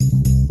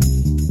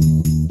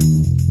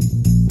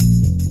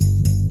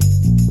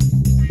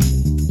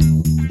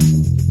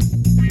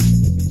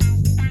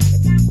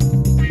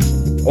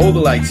All the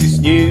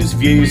latest news,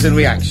 views and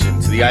reaction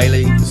to the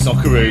A-League, the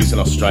Socceroos and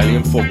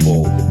Australian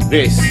football.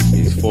 This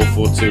is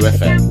 442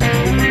 FM.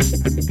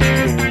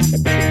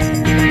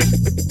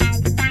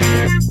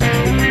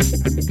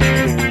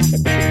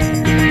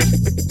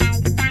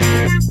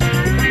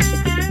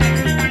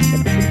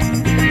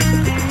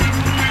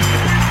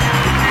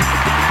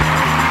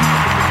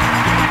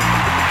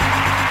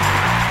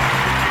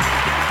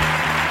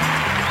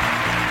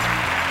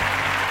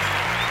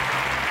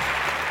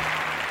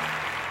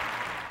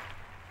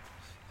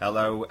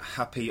 Hello,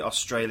 happy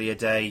Australia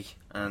Day,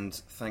 and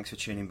thanks for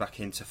tuning back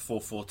into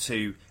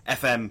 442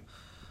 FM.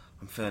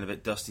 I'm feeling a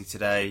bit dusty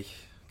today.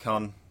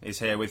 Con is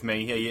here with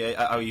me.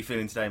 How are you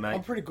feeling today, mate?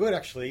 I'm pretty good,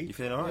 actually. You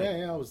feeling alright?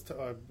 Yeah. I was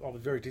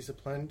very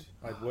disciplined.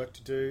 I had work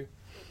to do,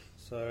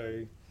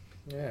 so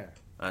yeah.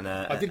 And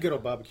I did go to a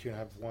barbecue and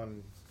have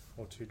one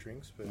or two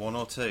drinks. But one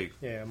or two?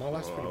 Yeah, my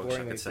life's pretty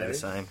boring these days. I could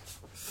say the same.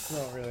 It's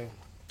not really.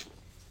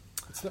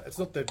 It's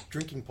not the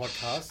drinking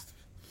podcast.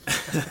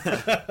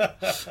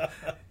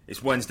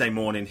 It's Wednesday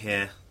morning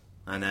here,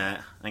 and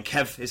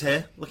Kev is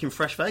here, looking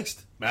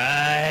fresh-faced.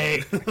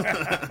 Mate!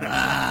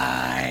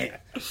 Mate!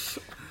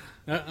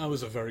 I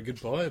was a very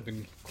good boy. I've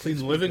been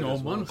clean living all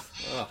month.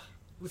 Oh.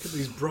 Look at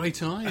these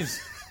bright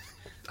eyes.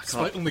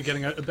 Despite only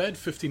getting out of bed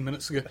 15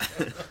 minutes ago.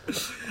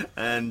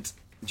 And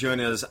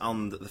joining us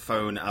on the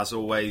phone, as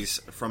always,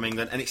 from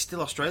England, and it's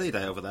still Australia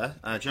Day over there,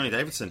 Johnny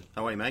Davidson.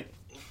 How are you, mate?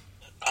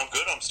 I'm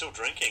good, I'm still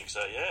drinking, so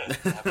yeah.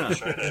 Happy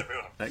Australia Day,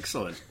 everyone.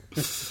 Excellent.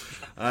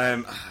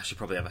 I should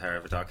probably have a hair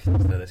of a dog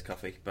instead of this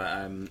coffee. But,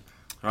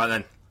 alright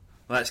then,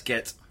 let's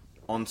get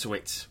onto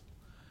it.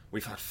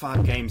 We've had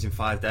 5 games in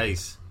 5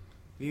 days.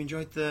 Have you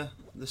enjoyed the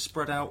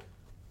spread out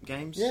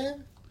games? Yeah.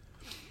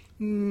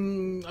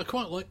 I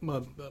quite like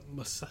my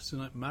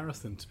Saturday night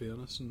marathon, to be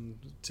honest, and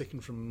taken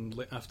from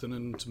late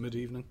afternoon to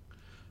mid-evening.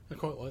 I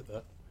quite like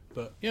that.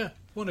 But yeah,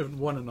 one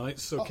a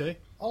night's okay.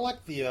 I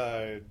like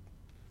the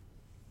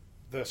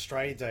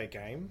Australia Day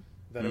game,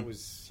 that it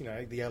was,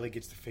 the A-League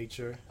gets to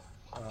feature,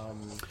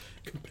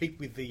 compete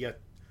with the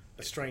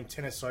Australian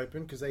Tennis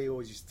Open, because they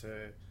always used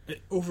to...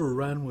 It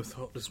overran with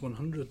Hottest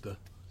 100, though.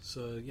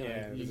 So,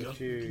 you got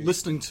few...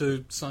 listening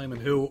to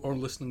Simon Hill or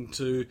listening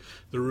to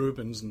the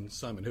Rubens, and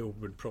Simon Hill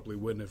would probably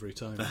win every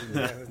time.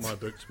 My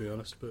book, to be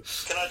honest. But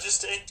Can I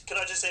just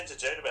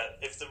interject about,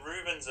 if the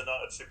Rubens are not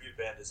a tribute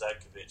band to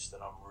Zakovic, then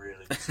I'm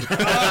really disappointed.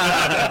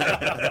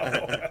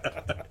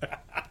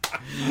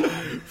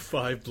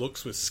 5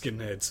 blokes with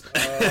skinheads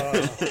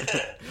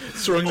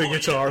throwing the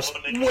guitars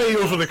way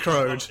over the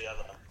crowd.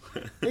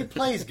 He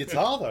plays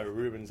guitar though,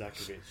 Ruben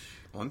Zakovic.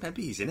 Well,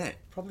 maybe he's in it.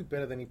 Probably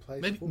better than he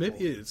plays football.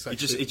 Maybe it's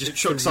actually, he just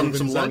chucks on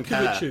some long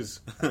hair.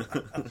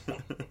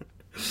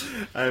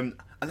 And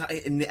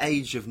in the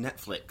age of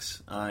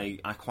Netflix, I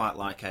quite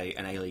like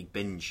an A-League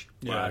binge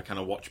where I kind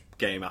of watch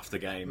game after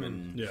game,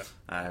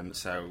 and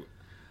so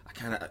I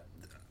kind of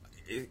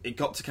it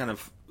got to kind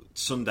of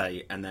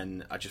Sunday, and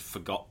then I just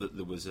forgot that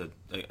there was a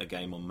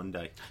game on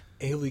Monday.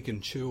 A-League and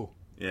chill.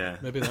 Yeah,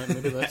 maybe that's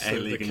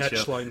the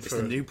catch line for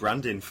the new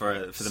branding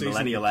for the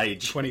millennial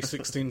age,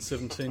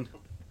 2016-17.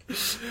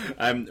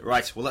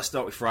 Right, well, let's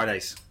start with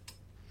Fridays.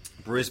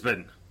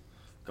 Brisbane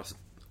got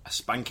a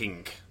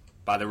spanking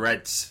by the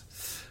Reds.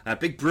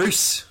 Big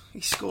Bruce, he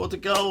scored a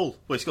goal.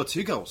 Well, he scored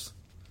 2 goals.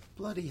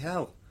 Bloody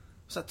hell.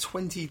 Was that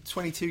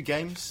 22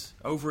 games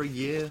over a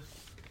year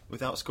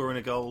without scoring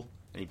a goal?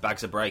 And he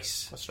bags a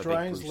brace.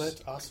 Australians,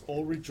 let us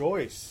all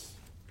rejoice.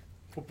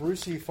 For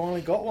Bruce, he finally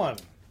got one.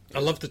 I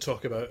love to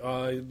talk about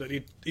but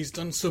he's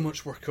done so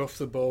much work off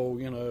the ball,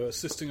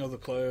 assisting other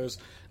players.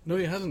 No,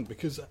 he hasn't,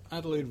 because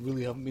Adelaide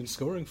really haven't been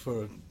scoring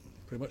for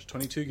pretty much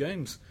 22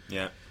 games.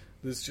 Yeah.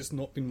 There's just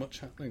not been much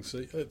happening,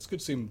 so it's good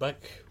to see him back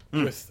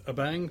with a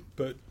bang,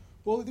 but...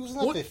 Well,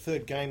 wasn't that their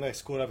third game they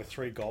scored over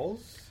 3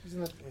 goals?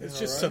 It's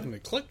just suddenly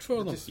clicked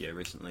for them.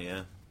 Recently,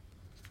 yeah.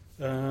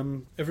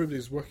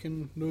 Everybody's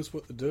working, knows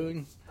what they're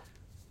doing.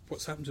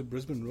 What's happened to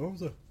Brisbane Roar,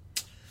 though?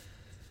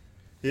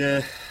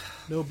 Yeah.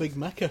 No big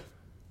Macca.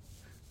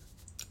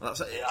 Well,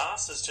 the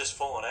arse has just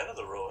fallen out of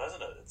the Roar,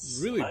 hasn't it?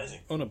 It's really amazing.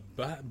 On a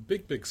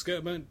big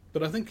scale, man.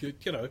 But I think,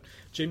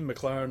 Jamie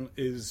McLaren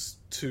is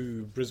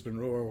to Brisbane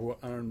Roar what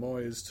Aaron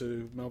Mooy is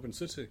to Melbourne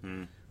City.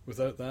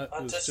 Without that,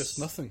 there's just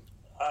nothing.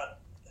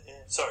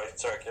 Sorry,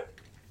 Kev.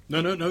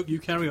 No, you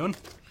carry on.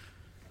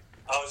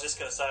 I was just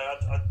going to say,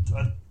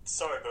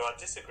 sorry, but I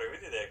disagree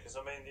with you there, because,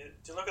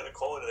 you look at the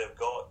quality they've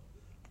got,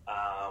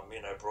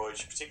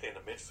 Broich, particularly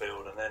in the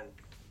midfield, and then,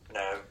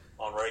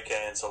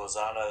 Enrique and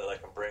Solizano that they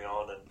can bring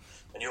on,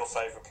 and your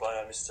favourite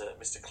player,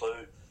 Mr.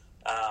 Clue,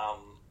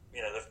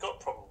 they've got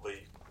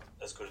probably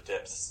as good a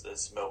depth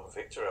as Melbourne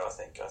Victory. I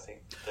think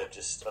they've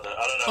just... I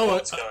don't know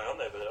what's going on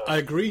there, but I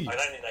agree. I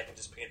don't think they can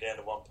just pin it down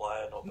to one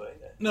player not being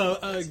there. No,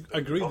 I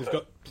agree. They've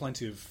got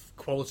plenty of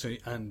quality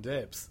and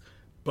depth,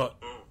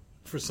 but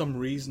for some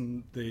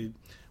reason,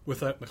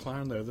 without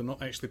McLaren there, they're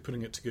not actually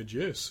putting it to good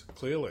use,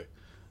 clearly.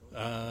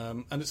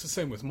 And it's the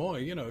same with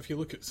Mooy. If you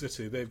look at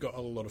City, they've got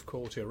a lot of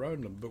quality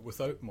around them, but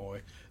without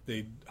Mooy,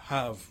 they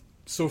have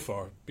so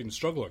far been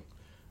struggling.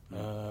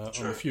 On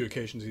the few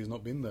occasions he's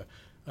not been there.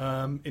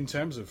 In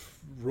terms of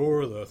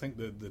roar, though, I think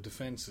the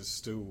defence is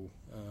still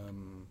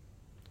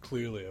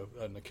clearly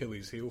an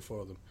Achilles heel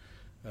for them.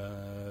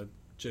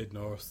 Jade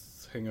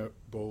North, Hingert,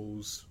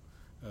 Bowles,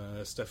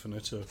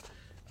 Stefanuto.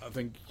 I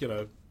think,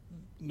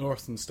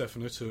 North and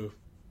Stefanuto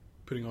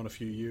putting on a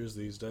few years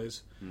these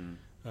days.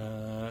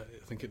 I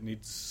think it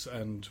needs,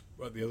 and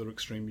at the other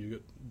extreme you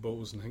get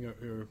Bowles and Hingert,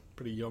 who are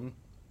pretty young.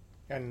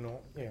 And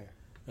both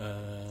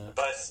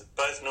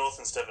North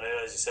and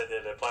Stefanuto, as you said,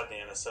 they played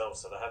in the NSL,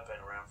 so they have been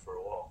around for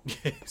a while.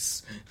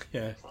 Yes,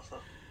 yeah.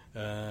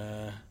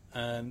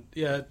 And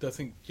yeah, I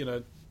think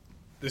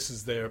this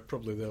is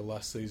probably their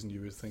last season.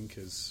 You would think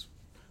as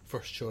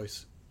first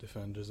choice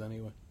defenders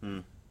anyway.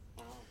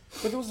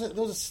 But there was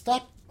a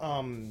stat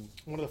one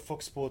of the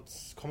Fox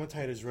Sports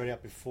commentators read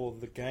out before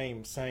the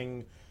game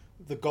saying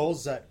the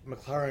goals that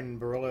McLaren and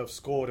Barella have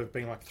scored have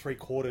been like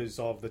 3/4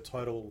 of the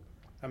total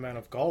amount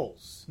of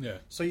goals. Yeah.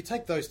 So you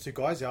take those two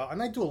guys out,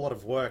 and they do a lot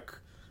of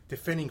work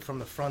defending from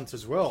the front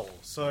as well.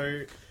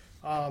 So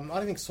I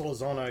don't think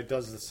Solorzano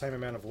does the same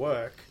amount of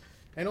work.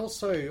 And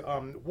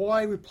also,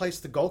 why replace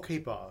the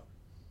goalkeeper?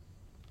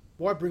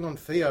 Why bring on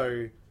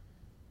Theo?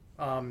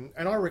 And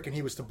I reckon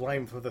he was to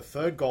blame for the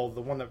third goal,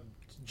 the one that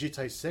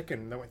Gite's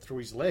second, that went through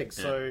his legs.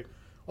 Yeah. So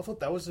I thought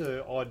that was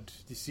an odd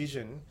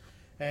decision.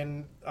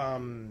 And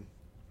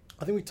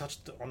I think we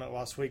touched on it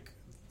last week.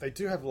 They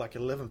do have like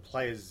 11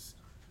 players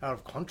out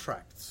of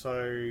contract.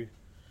 So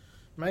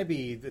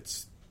maybe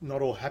it's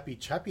not all happy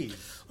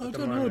chappies. I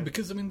don't know,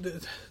 because,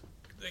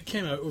 it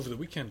came out over the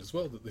weekend as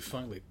well that they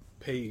finally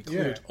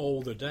cleared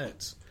all their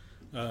debts.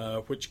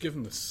 Which,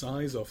 given the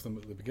size of them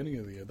at the beginning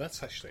of the year,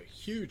 that's actually a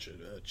huge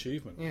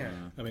achievement. Yeah.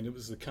 It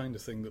was the kind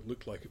of thing that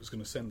looked like it was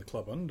going to send the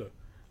club under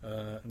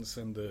and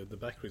send the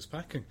backeries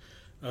packing.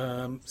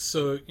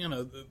 So,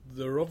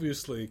 they're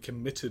obviously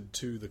committed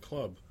to the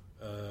club.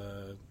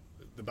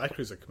 The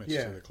backeries are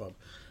committed to the club.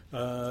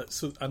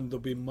 And there'll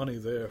be money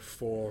there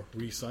for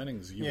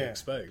re-signings, you would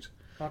expect.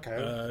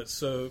 Okay.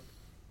 So,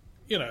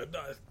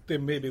 they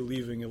may be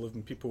leaving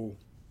 11 people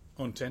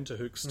on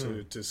tenterhooks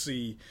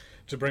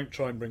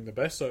try and bring the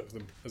best out of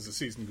them as the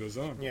season goes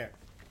on. Yeah.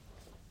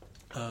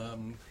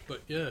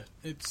 But yeah,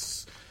 it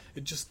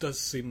just does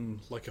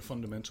seem like a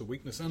fundamental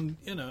weakness, and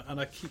and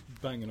I keep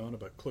banging on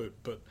about Kloop,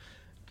 but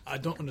I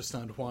don't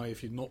understand why,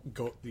 if you've not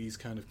got these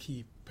kind of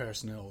key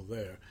personnel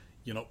there,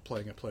 you're not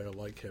playing a player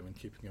like him and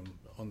keeping him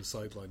on the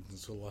sidelines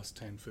until the last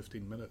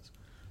 10-15 minutes.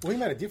 Well, he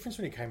made a difference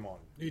when he came on.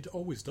 He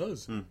always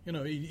does.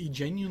 He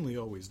genuinely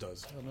always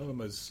does. I know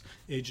him as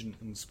agent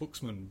and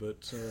spokesman,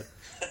 but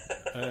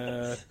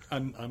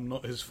and I'm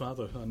not his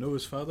father. I know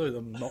his father.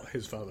 I'm not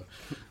his father.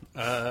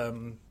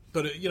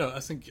 But I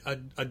think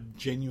I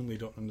genuinely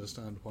don't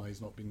understand why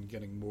he's not been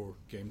getting more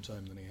game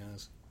time than he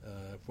has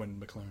when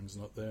McLaren's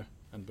not there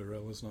and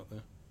Barella's not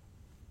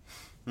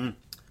there.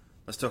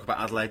 Let's talk about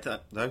Adelaide,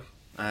 though.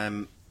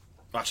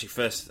 Actually,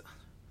 first,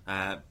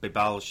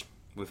 Bibalj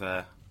with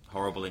a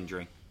horrible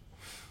injury.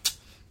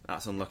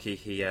 That's unlucky.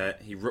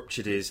 He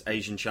ruptured his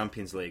Asian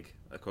Champions League,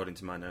 according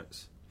to my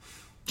notes.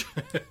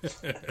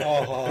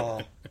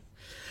 Oh.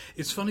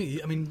 It's funny.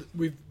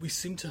 We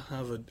seem to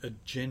have a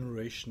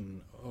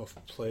generation of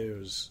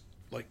players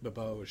like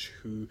Bibalj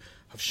who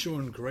have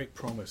shown great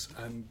promise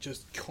and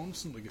just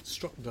constantly get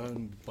struck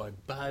down by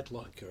bad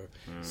luck or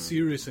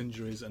serious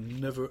injuries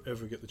and never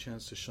ever get the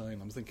chance to shine.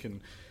 I'm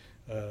thinking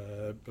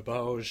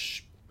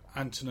Bibalj,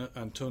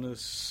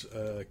 Antonis,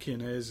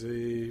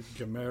 Chianese,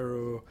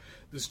 Gamero.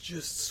 There's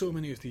just so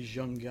many of these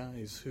young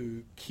guys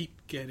who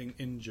keep getting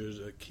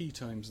injured at key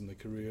times in their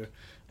career,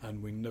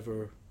 and we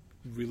never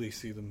really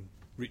see them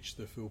reach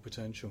their full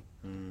potential.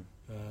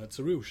 It's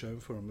a real shame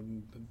for him.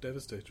 I'm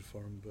devastated for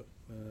him, but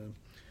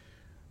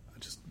I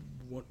just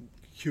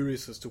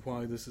curious as to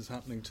why this is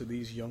happening to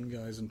these young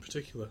guys in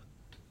particular.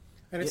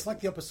 And it's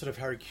like the opposite of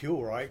Harry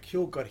Kuehl, right?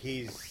 Kuehl got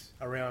his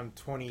around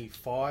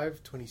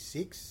 25,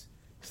 26,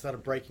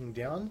 started breaking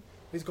down.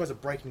 These guys are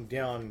breaking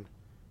down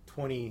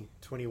 20,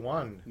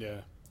 21.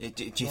 Yeah.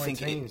 Do you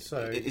think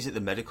is it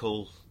the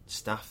medical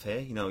staff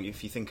here?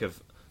 If you think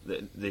of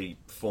the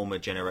former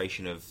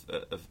generation of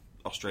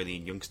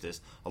Australian youngsters,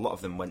 a lot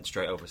of them went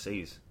straight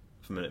overseas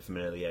from an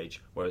early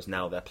age, whereas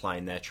now they're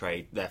plying their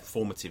trade, their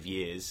formative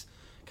years,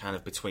 kind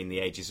of between the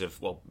ages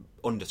of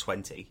under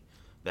 20.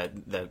 They're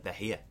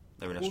here.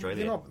 They're in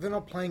Australia. They're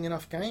not playing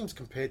enough games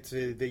compared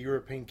to their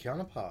European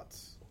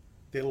counterparts.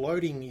 Their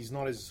loading is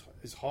not as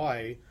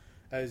high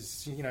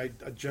as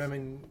a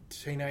German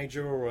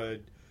teenager or a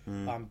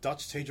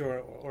Dutch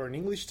teenager or an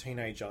English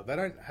teenager. They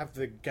don't have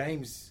the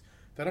games.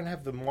 They don't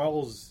have the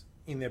miles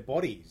in their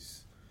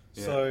bodies.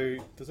 Yeah. So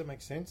does that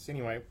make sense?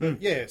 Anyway,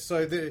 yeah.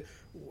 So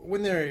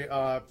when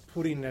they're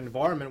put in an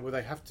environment where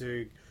they have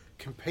to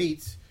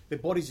compete, their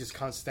bodies just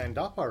can't stand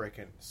up, I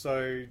reckon.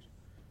 So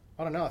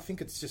I don't know. I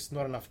think it's just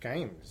not enough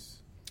games.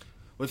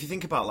 Well, if you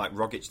think about like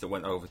Rogic that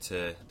went over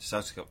to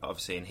South Africa,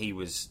 obviously, and he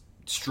was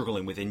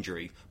struggling with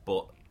injury,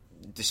 but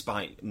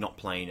despite not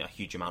playing a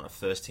huge amount of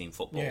first team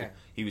football,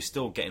 he was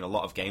still getting a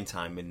lot of game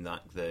time in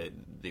the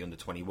under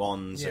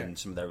 21s and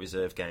some of their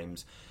reserve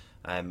games,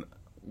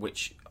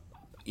 which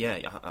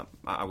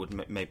I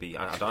would maybe.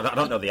 I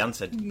don't know the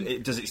answer.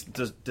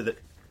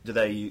 Do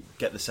they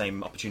get the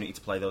same opportunity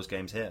to play those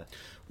games here?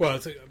 Well, I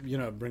think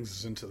it brings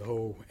us into the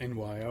whole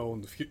NYL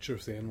and the future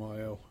of the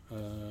NYL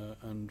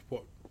and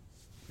what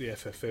the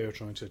FFA are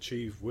trying to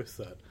achieve with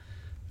that.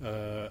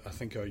 I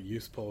think our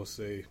youth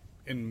policy,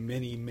 in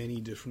many, many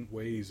different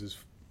ways, is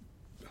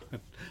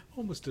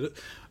almost did it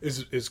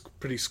is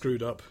pretty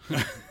screwed up.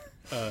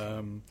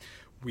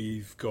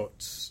 We've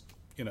got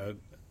an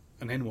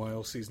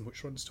NYL season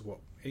which runs to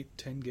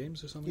 8-10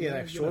 games or something. Yeah,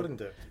 they've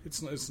shortened it.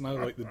 It's now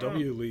like the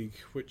W League,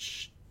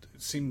 which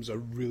seems a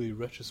really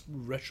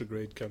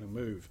retrograde kind of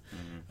move.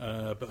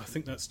 But I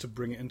think that's to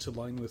bring it into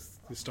line with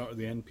the start of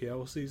the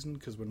NPL season,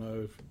 because we're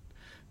now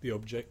the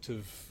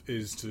objective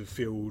is to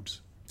field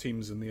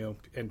teams in the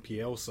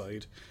NPL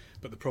side.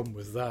 But the problem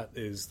with that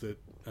is that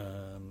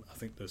I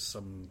think there's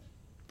some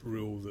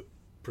rule that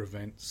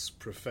prevents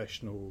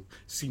professional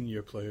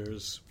senior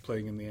players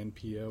playing in the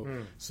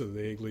NPL, so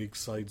the A-League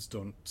sides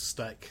don't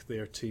stack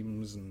their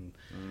teams and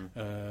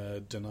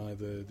deny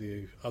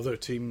the other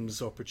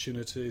teams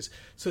opportunities.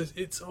 So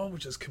it's all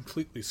just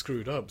completely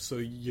screwed up. So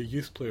your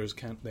youth players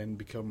can't then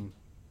become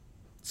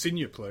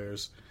senior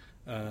players,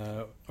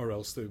 or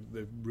else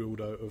they're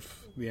ruled out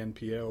of the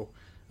NPL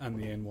and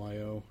the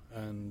NYL,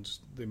 and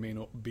they may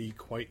not be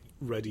quite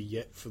ready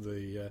yet for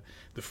the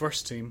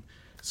first team,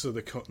 so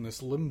they're caught in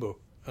this limbo.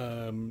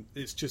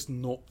 It's just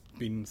not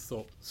been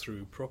thought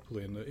through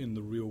properly in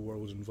the real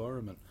world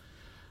environment.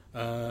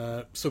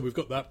 So we've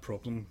got that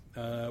problem.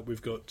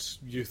 We've got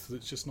youth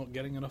that's just not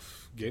getting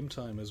enough game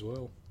time as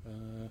well.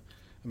 I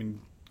mean,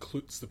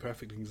 Klut's the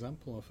perfect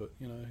example of it.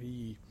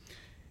 He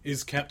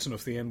is captain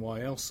of the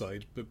NYL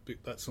side, but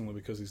that's only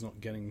because he's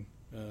not getting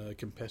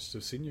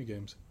competitive senior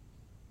games.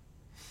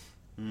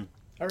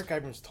 Eric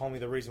Abrams told me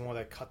the reason why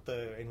they cut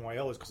the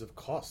NYL is because of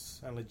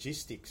costs and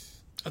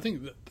logistics. I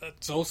think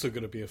that's also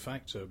going to be a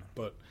factor,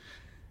 but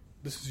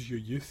this is your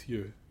youth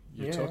you're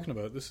talking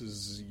about. This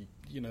is,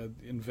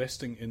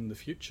 investing in the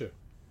future.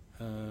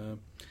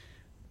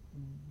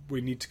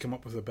 We need to come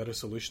up with a better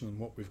solution than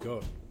what we've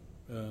got.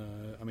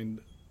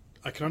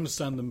 I can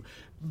understand them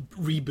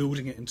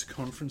rebuilding it into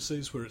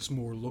conferences where it's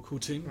more local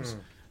teams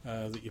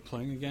that you're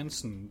playing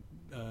against,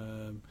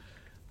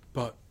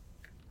 but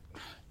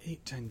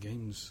 8-10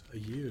 games a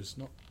year is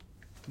not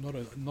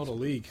a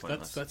league.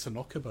 That's a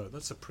knockabout.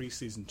 That's a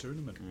pre-season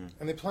tournament.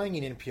 And they're playing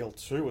in NPL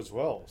 2 as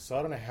well. So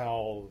I don't know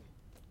how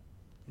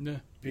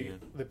big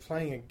they're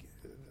playing.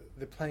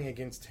 They're playing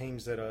against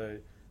teams that are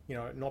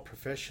not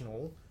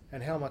professional.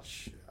 And how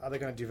much are they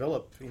going to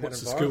develop in What's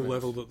that the environment? skill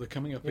level that they're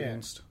coming up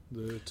against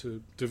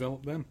to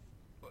develop them?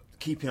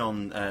 Keeping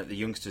on the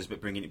youngsters,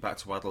 but bringing it back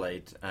to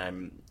Adelaide,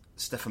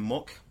 Stefan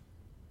Muck. Do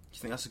you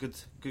think that's a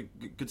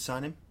good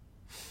signing?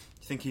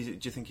 Do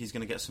you think he's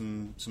going to get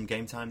some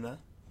game time there,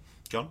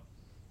 John?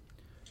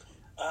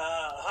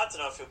 Hard to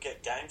know if he'll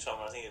get game time.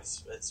 I think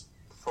it's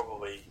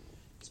probably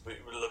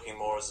we're looking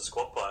more as a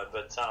squad player,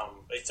 but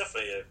he's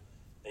definitely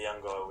a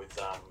young guy with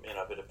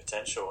a bit of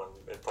potential,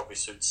 and it probably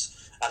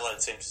suits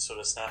Adelaide. Seems to sort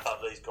of snap up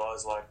these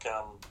guys like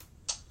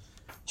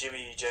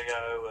Jimmy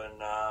Jego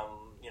and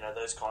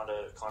those kind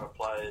of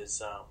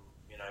players.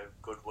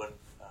 Goodwin.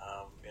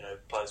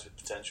 Players with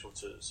potential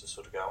to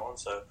sort of go on.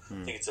 So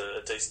I think it's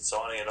a decent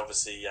signing, and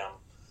obviously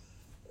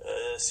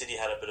City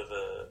had a bit of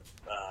a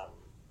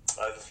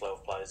overflow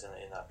of players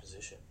in that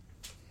position.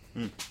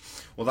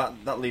 Well,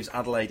 that leaves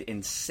Adelaide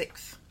in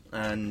 6th,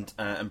 and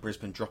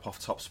Brisbane drop off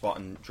top spot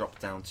and drop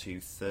down to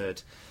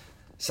 3rd.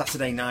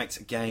 Saturday night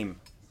game.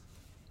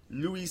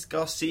 Luis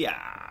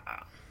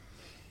Garcia.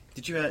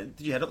 Did you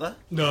head up there?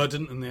 No, I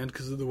didn't in the end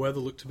because the weather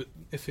looked a bit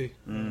iffy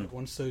at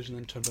one stage, and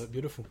then turned out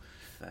beautiful.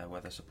 Fair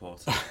weather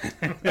support.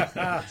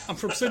 I'm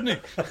from Sydney.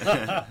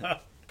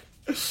 But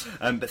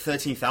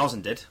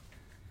 13,000 did.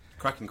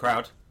 Cracking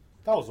crowd.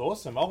 That was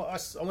awesome. I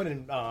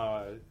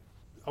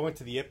went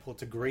to the airport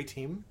to greet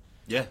him.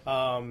 Yeah.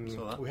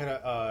 We had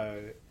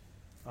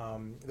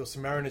there was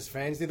some Mariners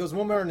fans there. There was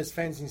more Mariners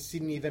fans in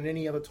Sydney than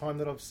any other time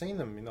that I've seen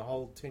them in the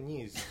whole 10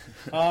 years.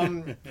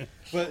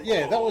 But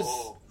yeah, that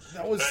was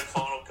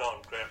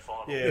grand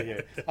final.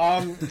 Yeah.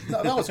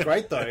 That was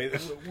great though.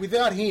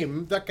 Without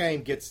him, that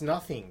game gets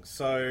nothing.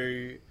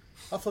 So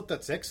I thought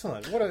that's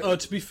excellent.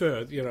 To be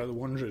fair, the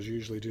Wanderers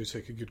usually do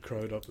take a good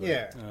crowd up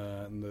there.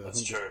 Yeah,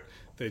 that's true.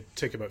 They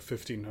take about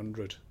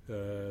 1,500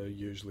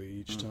 usually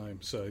each time.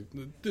 So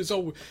there's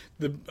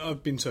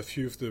I've been to a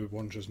few of the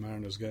Wanderers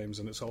Mariners games,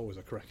 and it's always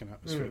a cracking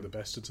atmosphere at the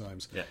best of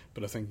times. Yeah.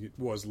 But I think it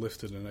was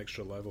lifted an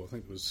extra level. I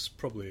think it was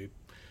probably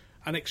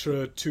an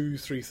extra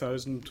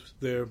 2,000-3,000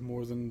 there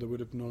more than there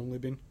would have normally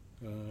been.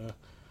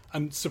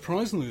 And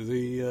surprisingly,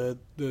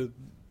 the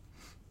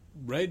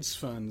Reds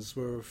fans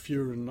were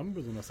fewer in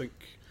number than I think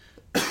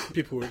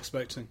people were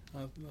expecting.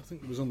 I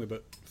think there was only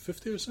about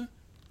 50 or so.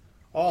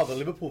 Oh, the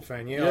Liverpool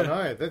fan, I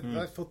know.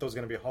 I thought there was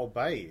going to be a whole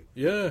bay.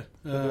 Yeah,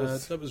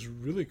 that was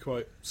really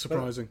quite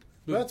surprising.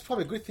 But that's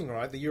probably a good thing,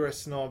 right? The Euro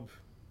snob.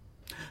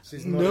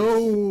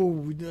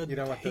 No, you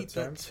don't like hate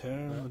that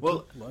term? No.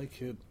 Well, I don't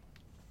like it.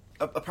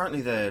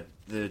 Apparently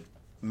the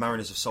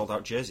Mariners have sold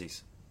out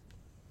jerseys.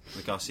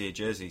 the Garcia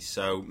jerseys.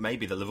 So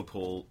maybe the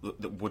Liverpool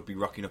that would be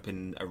rocking up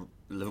in a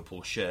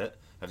Liverpool shirt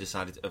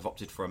have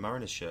opted for a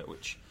Mariners shirt,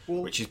 which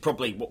is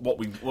probably what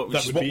we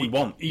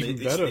want.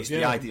 Even better. It's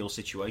the ideal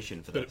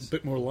situation for this. A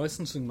bit more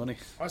licensing money.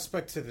 I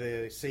spoke to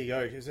the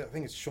CEO. I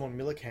think it's Sean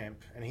Millercamp,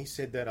 and he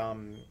said that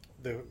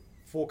the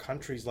 4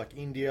 countries like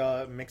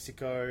India,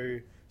 Mexico,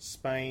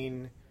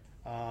 Spain,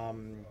 I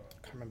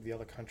can't remember the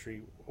other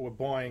country, were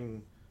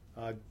buying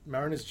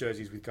Mariners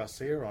jerseys with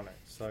Garcia on it.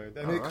 So,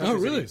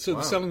 really? So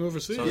they're selling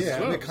overseas?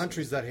 And the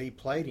countries that he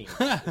played in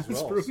as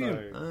well.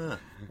 Brilliant.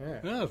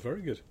 So,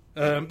 very good.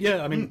 I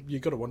mean,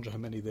 you've got to wonder how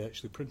many they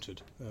actually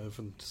printed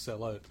for them to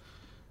sell out.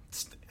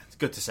 It's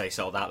good to say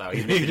sold out, though,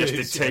 even if you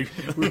just did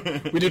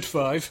 2. We did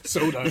 5,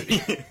 sold out.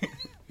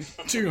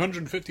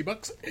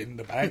 $250 in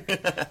the bag.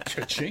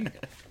 Cha-ching.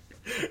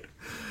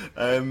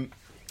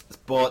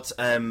 But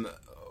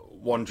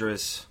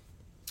Wanderers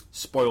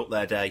spoilt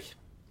their day,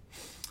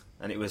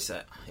 and it's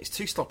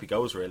 2 sloppy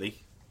goals,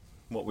 really.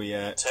 What we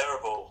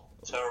terrible.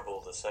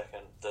 The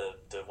second,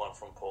 the one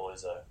from Paul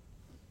Izzo.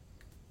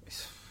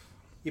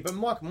 Yeah, but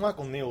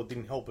Michael Neal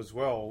didn't help as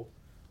well.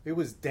 He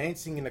was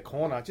dancing in the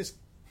corner. Just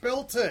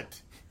belt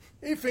it.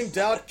 If in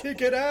doubt,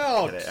 kick it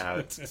out. Get it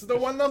out. It's the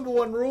number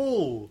one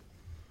rule.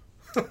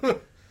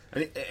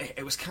 And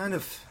it was kind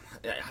of...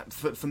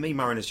 For me,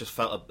 Mariners just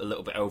felt a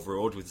little bit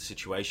overawed with the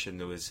situation.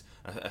 There was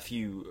a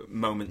few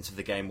moments of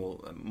the game where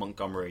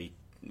Montgomery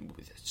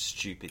with a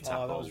stupid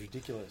tackle. Oh, that was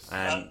ridiculous.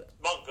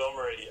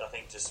 Montgomery, I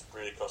think, just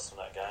really cost them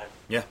that game.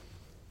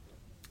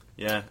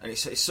 Yeah, and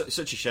it's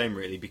such a shame,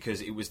 really,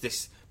 because it was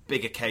this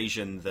big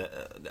occasion that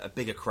a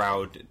bigger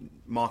crowd,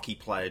 marquee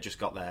player just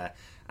got there,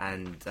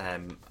 and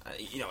and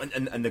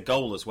the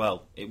goal as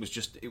well. It was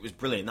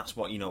brilliant. That's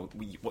what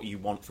what you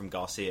want from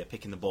Garcia,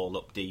 picking the ball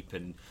up deep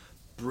and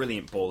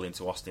brilliant ball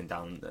into Austin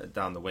down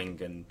the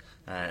wing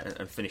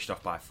and finished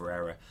off by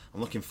Ferreira. I'm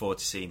looking forward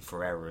to seeing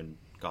Ferreira and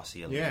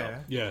Garcia. Yeah,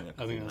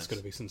 I think that's going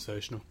to be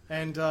sensational.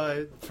 And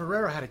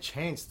Ferreira had a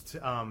chance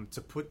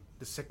to put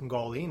the second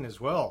goal in as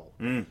well.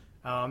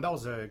 That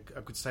was a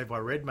good save by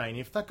Redmayne.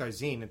 If that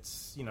goes in,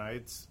 it's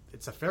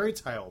a fairy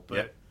tale,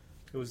 but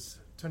it was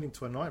turned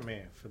into a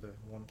nightmare for the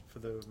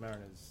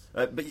Mariners.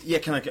 But yeah,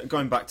 kind of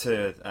going back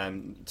to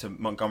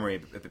Montgomery a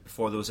bit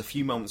before, there was a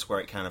few moments where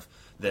it kind of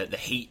the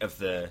heat of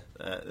the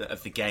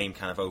game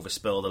kind of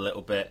overspilled a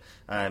little bit.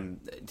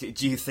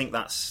 Do you think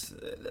that's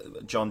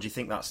John? Do you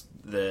think that's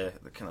the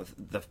kind of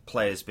the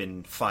players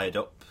been fired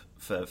up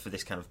for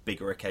this kind of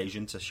bigger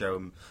occasion to show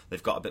them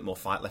they've got a bit more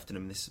fight left in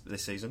them this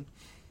season?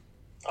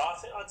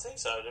 I'd think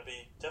so. There'd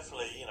be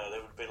definitely,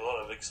 there would be a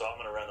lot of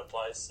excitement around the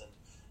place, and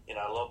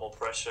a lot more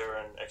pressure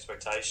and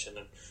expectation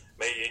and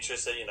media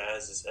interest.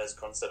 As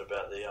Con said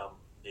about the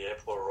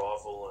airport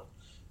arrival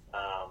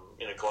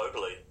and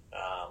globally.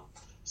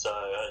 So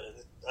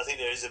I think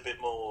there is a bit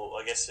more.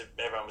 I guess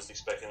everyone was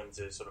expecting them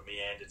to sort of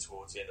meander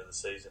towards the end of the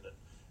season and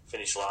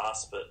finish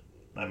last, but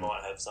they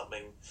might have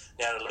something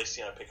now to at least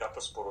pick up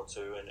a spot or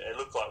two. And it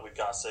looked like with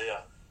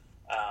Garcia,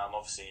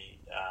 obviously.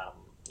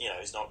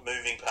 He's not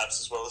moving perhaps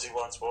as well as he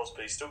once was,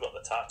 but he's still got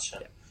the touch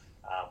and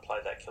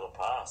played that killer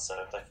pass. So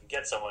if they can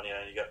get someone,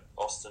 you got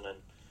Austin and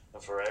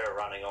Ferreira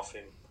running off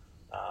him,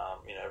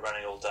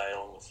 running all day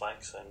along the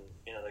flanks, and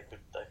they could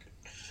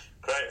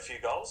create a few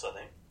goals. I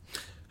think.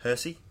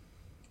 Hersey,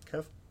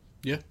 Kev.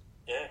 Yeah,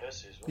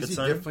 Hersey as well. Is he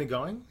definitely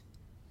going?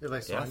 I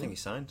think he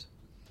signed.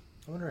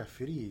 I wonder how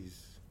fit he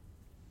is.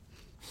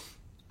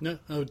 No,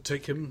 I would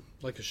take him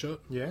like a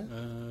shot. Yeah,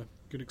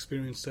 good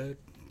experience there.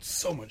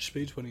 So much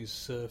speed when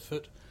he's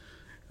fit.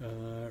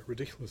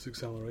 Ridiculous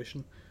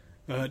acceleration.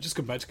 Just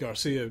come back to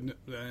Garcia.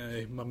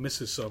 My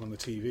missus saw him on the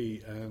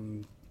TV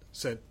and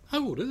said,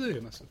 "How old is he?"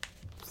 And I said,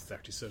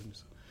 37. He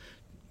said,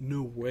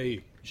 "No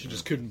way." She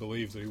just couldn't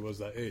believe that he was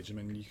that age. I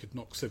mean, you could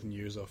knock 7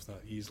 years off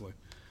that easily.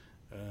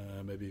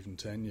 Maybe even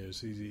 10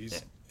 years.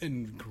 He's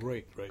in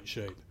great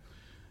shape,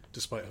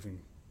 despite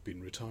having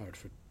been retired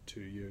for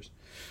 2 years.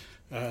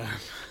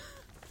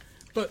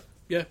 But,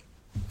 yeah,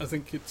 I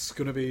think it's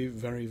going to be a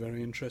very,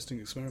 very interesting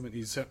experiment.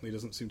 He certainly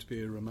doesn't seem to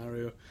be a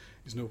Romario.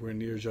 He's nowhere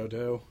near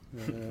Jardel.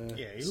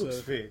 he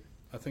looks fit.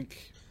 I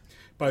think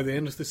by the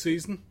end of the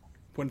season,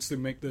 once they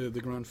make the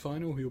grand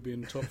final, he'll be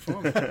in top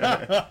form. And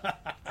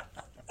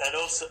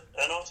also,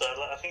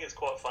 I think it's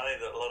quite funny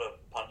that a lot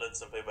of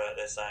pundits and people out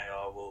there saying,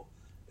 "Oh, well,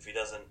 if he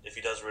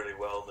does really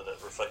well, then it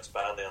reflects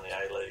badly on the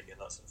A-League and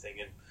that sort of thing."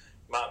 And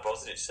Mark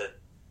Bosnich said,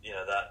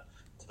 that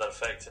to that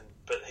effect,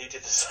 but he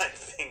did the same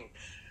thing.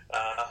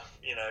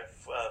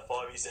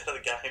 5 years out of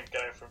the game,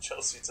 going from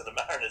Chelsea to the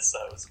Mariners, so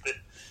it was a bit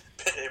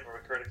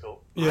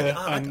hypocritical. Yeah,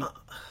 I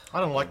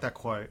don't like that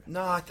quote.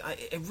 No,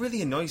 it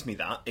really annoys me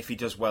that if he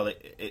does well,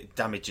 it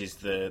damages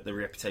the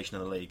reputation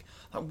of the league.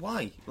 Like,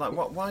 why? Like,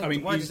 why? I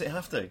mean, why does it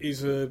have to?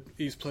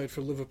 He's played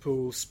for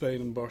Liverpool,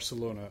 Spain, and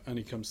Barcelona, and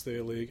he comes to the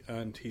A-League,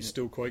 and he's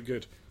still quite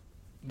good.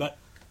 That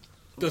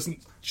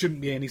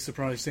shouldn't be any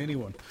surprise to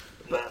anyone.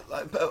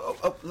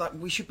 But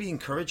we should be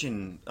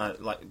encouraging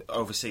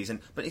overseas,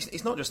 but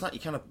it's not just that. You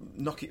kind of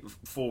knock it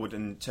forward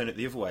and turn it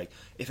the other way.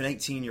 If an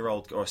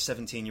 18-year-old or a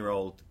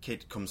 17-year-old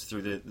kid comes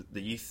through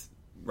the youth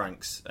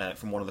ranks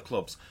from one of the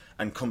clubs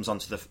and comes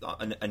onto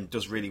and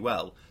does really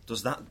well,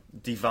 does that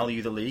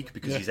devalue the league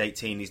because he's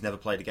 18, he's never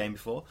played a game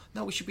before?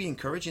 No, we should be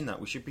encouraging that.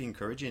 We should be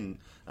encouraging.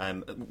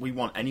 We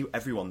want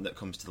everyone that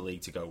comes to the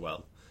league to go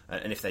well,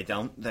 and if they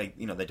don't, they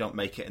don't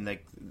make it and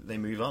they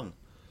move on.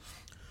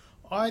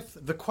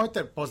 The quote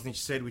that Bosnich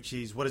said, which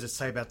is, "What does it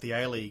say about the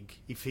A-League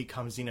if he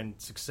comes in and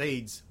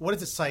succeeds?" What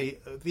does it say?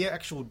 The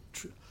actual,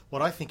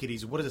 what I think it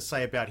is, what does it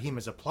say about him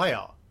as a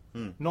player?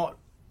 Not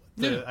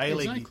the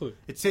A-League. Exactly.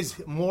 It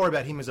says more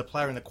about him as a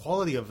player and the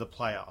quality of the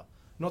player,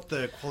 not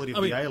the quality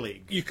of the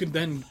A-League. You could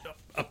then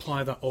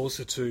apply that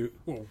also to,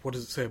 well, what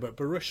does it say about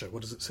Borussia?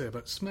 What does it say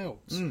about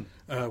Smelts?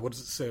 What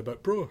does it say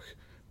about Broek?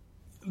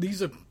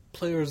 These are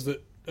players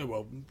that,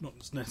 well, not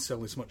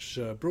necessarily so much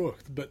Broek,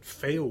 but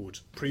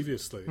failed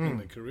previously in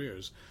their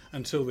careers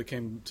until they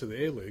came to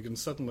the A-League, and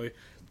suddenly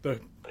they're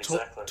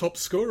top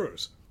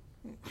scorers.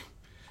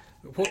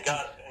 And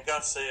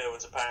Garcia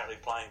was apparently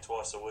playing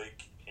twice a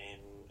week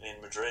in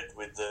Madrid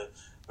with the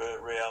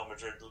Real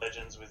Madrid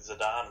legends, with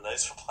Zidane and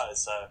those players.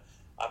 So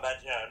I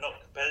imagine,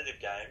 not competitive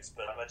games,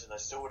 but I imagine they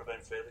still would have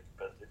been fairly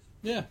competitive.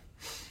 Yeah.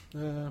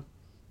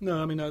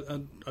 No, I mean,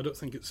 I don't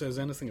think it says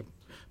anything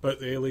about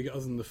the A-League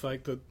other than the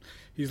fact that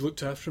he's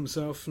looked after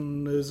himself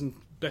and is in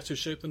better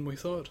shape than we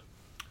thought.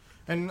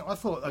 And I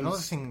thought another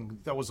thing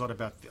that was odd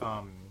about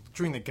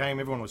during the game,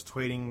 everyone was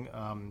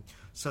tweeting.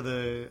 So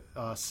the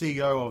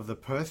CEO of the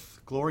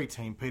Perth Glory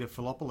team, Peter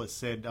Philopoulos,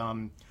 said,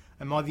 "Am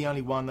I the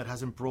only one that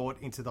hasn't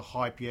brought into the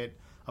hype yet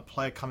a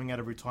player coming out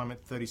of retirement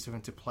at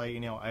 37 to play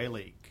in our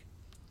A-League?"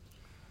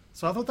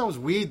 So I thought that was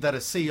weird that a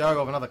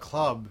CEO of another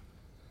club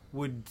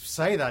would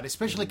say that,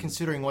 especially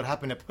considering what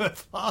happened at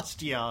Perth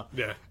last year.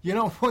 Yeah. You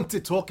don't want to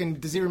talk, and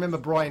does he remember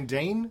Brian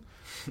Dean?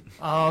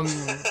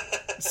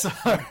 So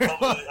Probably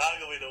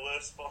arguably the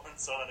worst foreign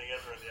signing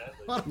ever in the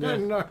A-League. I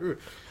don't know.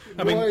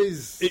 I mean,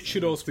 it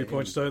should also be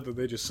pointed out that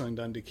they just signed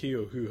Andy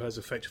Keogh, who has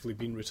effectively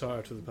been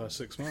retired for the past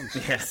 6 months.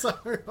 Yeah. So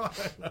I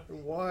don't know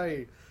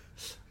why.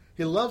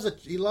 He loves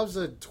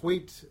a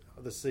tweet.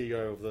 The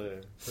CEO of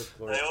the Perth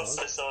Glory. They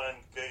also signed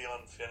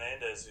Guyon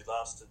Fernandez, who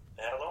lasted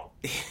how long?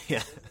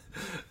 Yeah,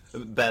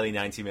 barely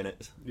 90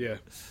 minutes. Yeah.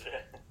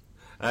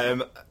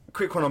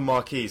 Quick one on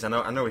marquees. I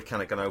know we've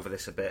kind of gone over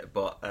this a bit,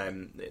 but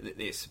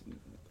it's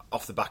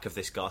off the back of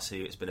this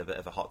Garcia. It's been a bit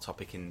of a hot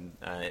topic in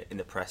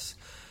the press.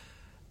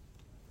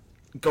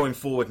 Going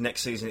forward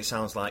next season, it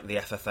sounds like the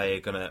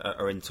FFA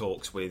are in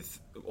talks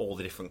with all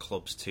the different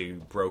clubs to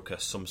broker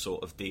some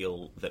sort of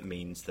deal that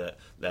means that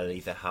they'll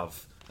either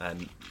have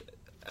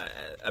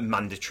a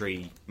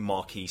mandatory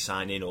marquee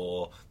signing,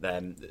 or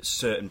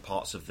certain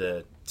parts of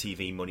the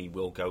TV money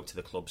will go to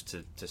the clubs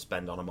to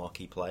spend on a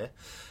marquee player.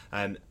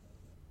 I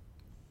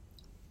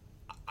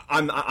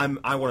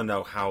want to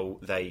know how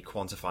they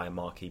quantify a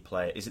marquee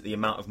player. Is it the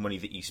amount of money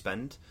that you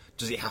spend?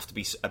 Does it have to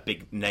be a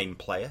big name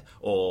player,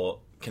 or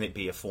can it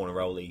be a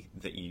Fornaroli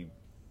that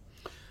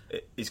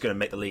is going to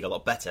make the league a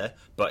lot better,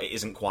 but it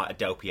isn't quite a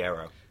Del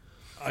Piero?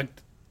 I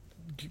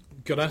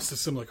got asked a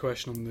similar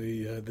question on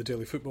the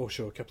Daily Football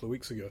Show a couple of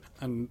weeks ago,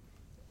 and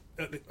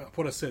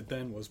what I said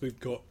then was we've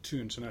got 2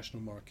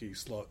 international marquee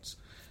slots.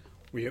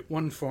 We get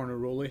one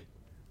Fornaroli,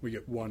 we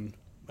get one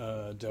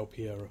Del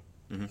Piero.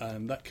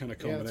 And that kind of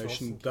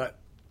combination, that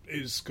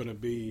is going to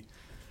be...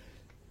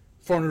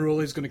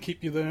 Fornaroli is going to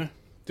keep you there,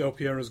 Del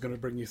Piero is going to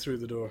bring you through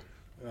the door.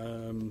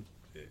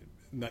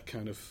 That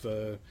kind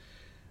of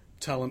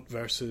talent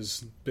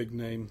versus big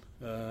name,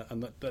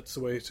 and that's the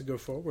way to go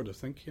forward, I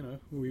think.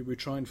 We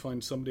try and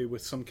find somebody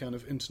with some kind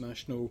of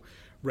international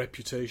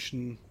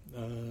reputation,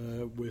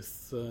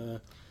 with...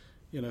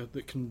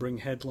 that can bring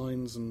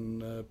headlines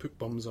and put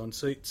bums on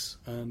seats,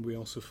 and we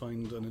also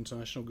find an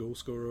international goal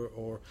scorer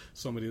or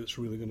somebody that's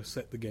really going to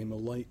set the game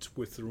alight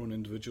with their own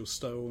individual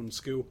style and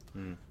skill.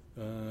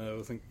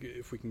 I think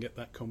if we can get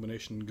that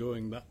combination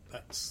going,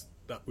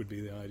 that would be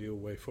the ideal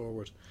way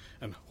forward,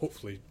 and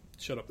hopefully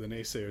shut up the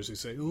naysayers who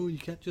say, "Oh, you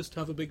can't just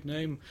have a big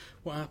name.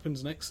 What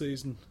happens next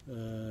season?"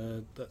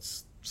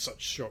 That's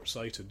such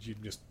short-sighted.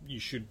 You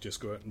should just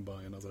go out and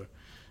buy another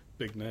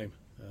big name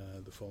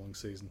the following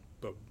season,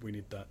 but we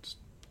need that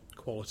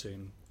quality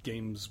and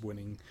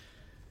game-winning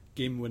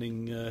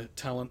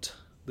talent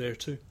there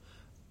too.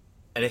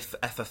 And if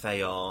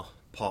FFA are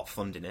part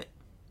funding it,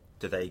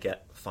 do they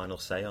get final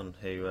say on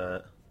who?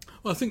 Well,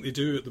 I think they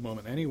do at the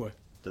moment anyway.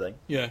 Do they?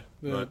 Yeah,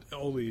 Right.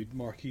 All the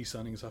marquee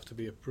signings have to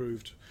be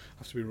approved,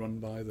 have to be run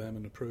by them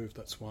and approved.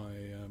 That's why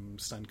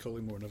Stan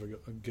Collymore never got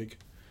a gig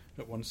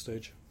at one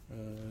stage,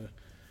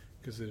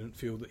 because they didn't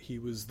feel that he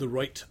was the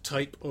right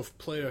type of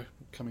player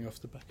coming off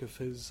the back of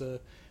his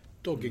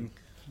dogging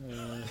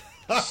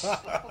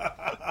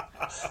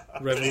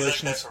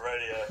revelations. For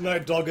radio. No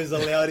doggers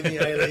allowed in the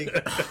A-League.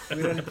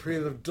 We don't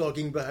approve of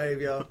dogging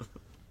behaviour.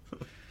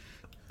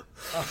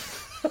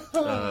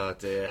 Oh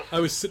dear! I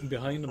was sitting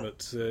behind him at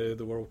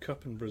the World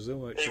Cup in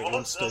Brazil. Actually, He at one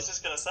was. I was stage.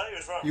 just going to say he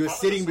was right. You were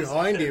sitting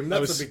behind him.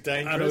 That's a bit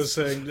And I was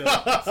dangerous.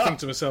 saying, think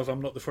to myself,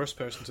 I'm not the first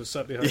person to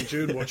sit behind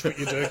you and watch what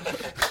you do.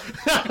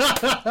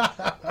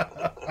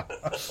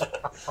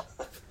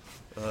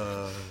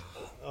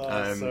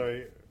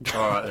 Sorry.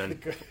 All right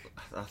then.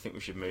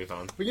 we should move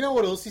on. But you know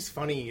what else is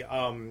funny?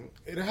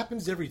 It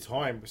happens every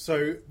time.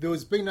 So there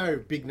was been no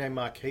big name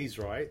marquees,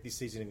 right, this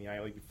season in the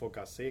A-League before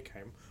Garcia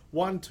came.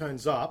 One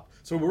turns up,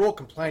 so we're all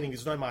complaining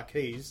there's no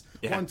marquees.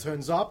 Yeah. One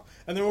turns up,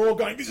 and then we're all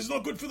going, this is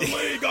not good for the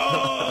league!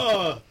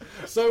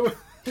 So...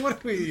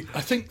 What do we...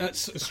 I think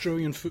that's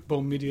Australian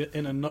football media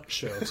in a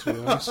nutshell, to be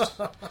honest.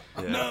 Yeah.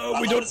 No,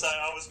 we don't... Say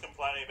I was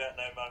complaining about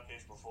no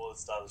marquees before the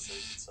start of the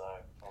season, so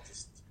I'll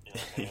just,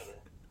 hang out there.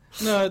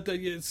 No,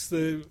 it's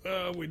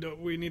the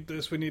we need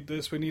this, we need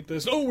this, we need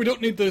this. Oh, we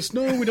don't need this.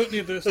 No, we don't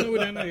need this. No, we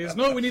don't need this.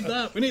 No, we need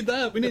that. We need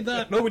that. We need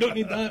that. No, we don't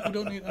need that. We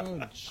don't need.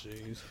 Oh,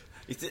 jeez.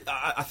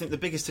 I think the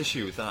biggest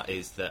issue with that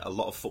is that a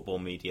lot of football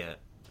media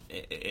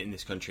in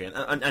this country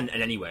and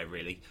anywhere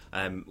really,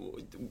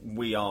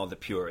 we are the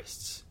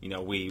purists.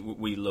 We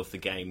love the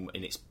game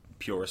in its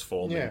purest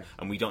form,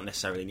 and we don't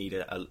necessarily need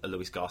a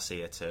Luis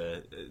Garcia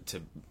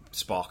to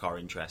spark our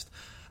interest.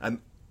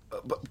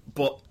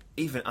 But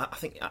even I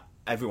think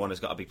everyone has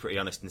got to be pretty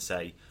honest and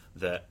say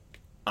that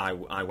I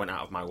went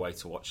out of my way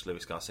to watch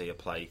Luis Garcia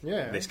play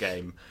this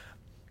game.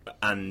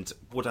 And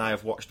would I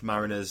have watched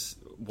Mariners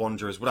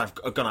Wanderers? Would I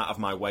have gone out of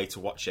my way to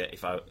watch it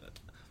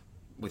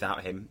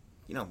without him?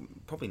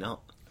 Probably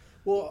not.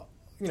 Well,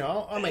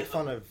 I make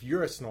fun of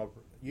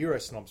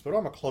Eurosnobs, but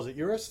I'm a closet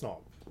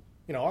Eurosnob.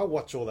 I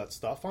watch all that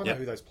stuff. I know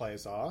who those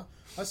players are.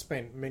 I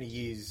spent many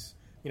years,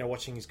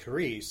 watching his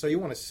career. So you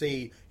want to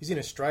see he's in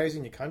Australia, he's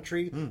in your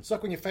country. It's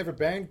like when your favourite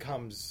band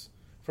comes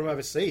from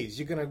overseas,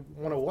 you're going to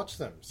want to watch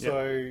them.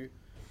 So,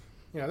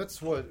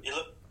 that's what.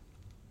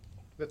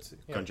 That's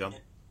Go on, John.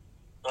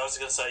 I was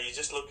going to say, you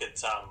just look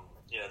at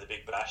the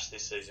Big Bash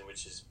this season,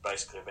 which has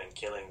basically been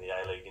killing the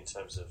A-League in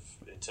terms of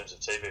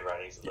TV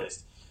ratings at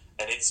least,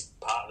 and it's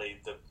partly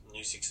the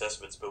new success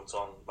of it's built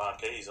on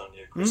marquees, on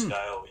your Chris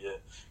Gale, your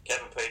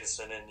Kevin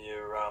Peterson, and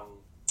your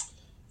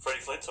Freddie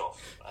Flintoff.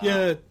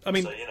 I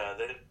mean, so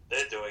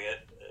they're doing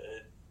it.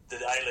 The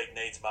A-League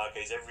needs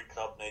marquees. Every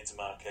club needs a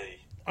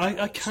marquee.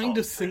 I kind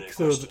of think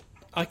though.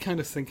 I kind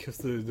of think of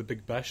the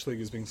Big Bash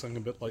League as being something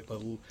a bit like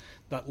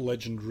that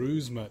Legend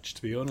Ruse match,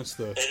 to be honest,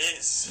 though.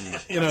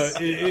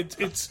 It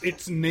is.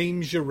 It's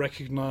names you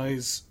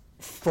recognise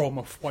from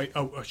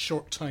a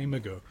short time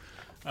ago.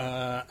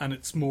 And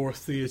it's more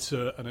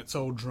theatre, and it's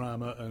all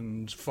drama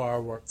and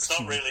fireworks. It's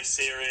not really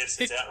serious,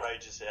 it's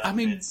outrageous. I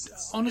mean,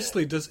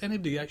 honestly, does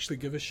anybody actually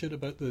give a shit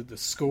about the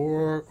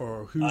score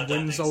or who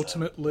wins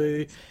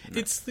ultimately? So. No.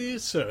 It's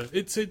theatre.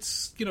 It's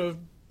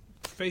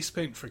face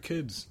paint for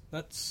kids.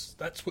 That's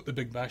what the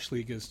Big Bash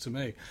League is to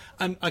me,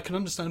 and I can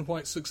understand why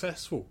it's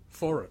successful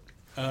for it.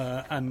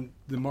 And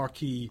the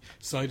marquee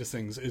side of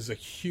things is a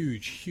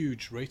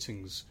huge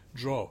ratings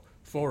draw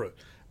for it.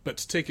 But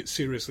to take it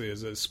seriously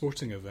as a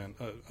sporting event,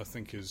 I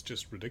think is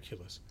just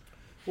ridiculous.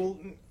 Well,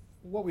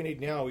 what we need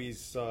now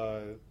is,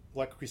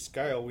 like Chris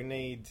Gale, we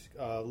need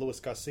Luis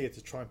Garcia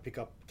to try and pick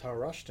up Tara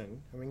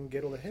Rushton, and we can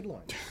get all the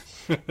headlines.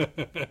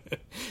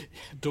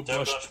 Don't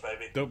blush,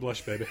 baby. Don't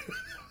blush, baby.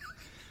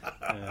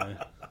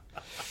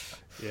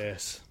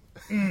 Yes.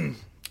 Not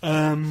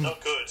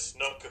good.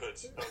 No.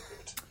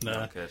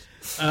 Not good.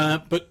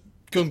 But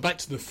going back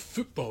to the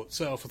football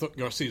itself, I thought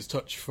Garcia's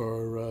touch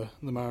for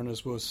the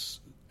Mariners was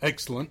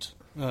excellent,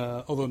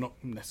 although not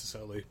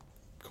necessarily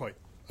quite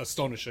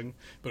astonishing.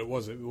 But it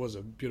was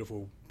a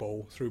beautiful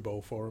through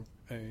ball for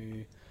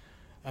him.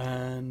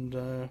 And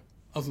other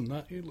than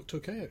that, he looked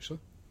okay actually.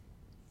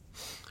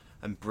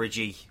 And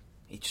Bridgie,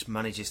 he just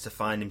manages to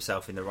find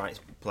himself in the right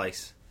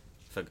place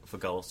for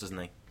goals, doesn't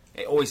he?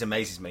 It always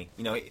amazes me.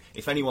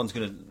 If anyone's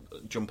going to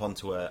jump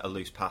onto a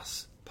loose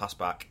pass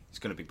back, it's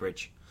going to be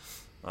Bridge.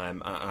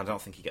 And I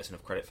don't think he gets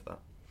enough credit for that.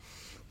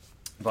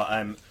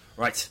 But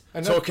right,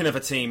 talking of a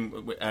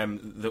team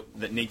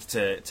that needs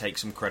to take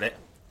some credit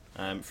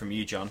from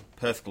you, John,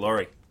 Perth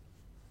Glory.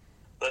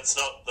 Let's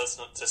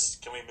not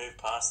just. Can we move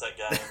past that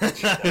game?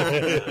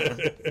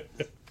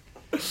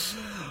 This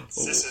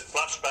is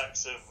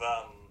flashbacks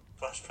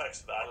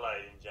of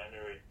Adelaide in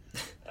January.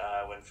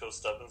 When Phil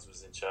Stubbins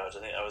was in charge. I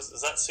think was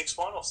that 6-1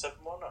 or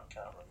 7-1? I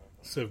can't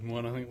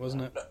remember. 7-1, I think,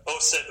 wasn't it? Or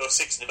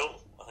 6-0.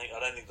 I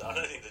don't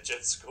think the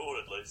Jets scored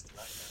at least.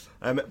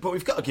 But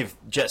we've got to give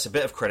Jets a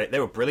bit of credit. They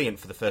were brilliant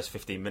for the first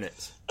 15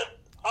 minutes.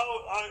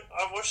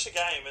 I watched the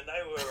game and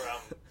they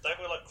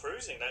were like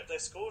cruising. They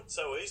scored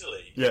so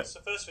easily. Yeah. It's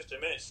the first 15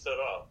 minutes. You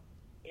thought,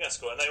 they're going to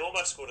score, and they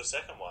almost scored a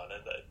second one.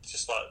 And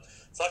it's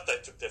like they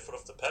took their foot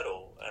off the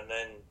pedal, and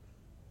then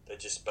they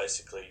just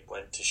basically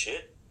went to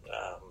shit.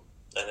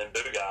 And then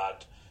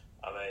Bugard,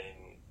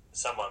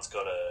 someone's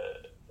got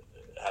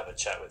to have a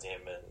chat with him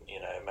and,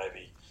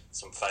 maybe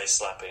some face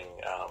slapping,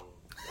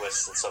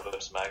 Western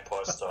Suburbs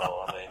Magpie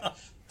style.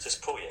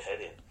 Just pull your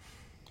head in.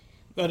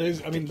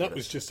 That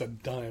was just a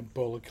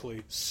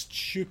diabolically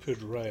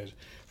stupid red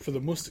for the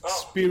most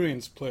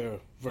experienced player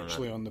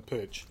virtually on the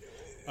pitch.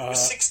 It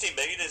was 60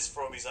 metres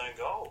from his own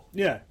goal.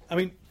 Yeah,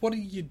 what are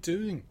you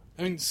doing?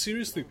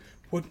 Seriously,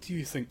 what do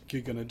you think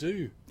you're going to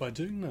do by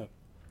doing that?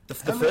 The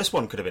first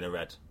one could have been a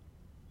red.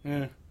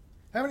 Yeah.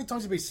 How many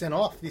times have he been sent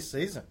off this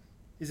season?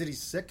 Is it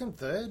his second,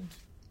 third?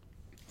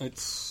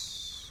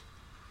 It's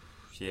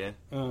yeah.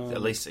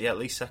 At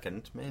least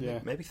second,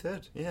 maybe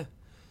third. Yeah.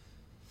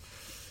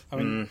 I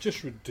mean,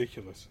 just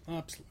ridiculous,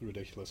 absolutely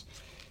ridiculous.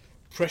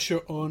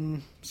 Pressure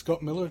on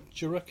Scott Miller,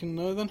 do you reckon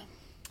now then?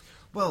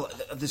 Well,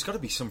 there's got to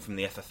be some from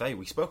the FFA.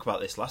 We spoke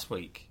about this last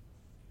week.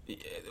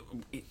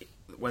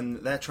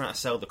 When they're trying to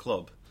sell the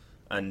club,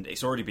 and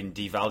it's already been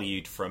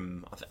devalued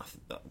from,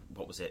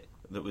 what was it?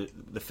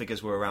 The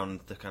figures were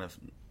around the kind of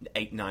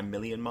 8-9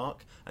 million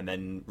mark, and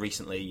then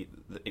recently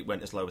it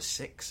went as low as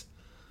 6.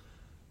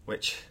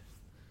 Which,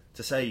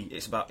 to say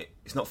it's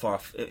not far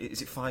off.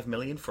 Is it 5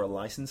 million for a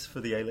license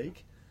for the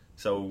A-League?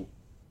 So,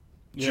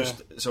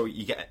 so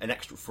you get an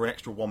extra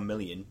 1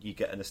 million, you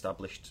get an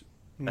established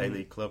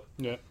A-League club.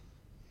 Yeah.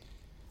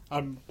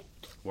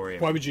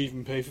 Worrying. Why would you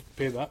even pay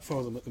that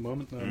for them at the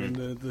moment? I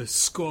mean, the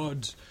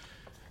squad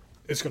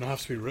is going to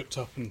have to be ripped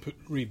up and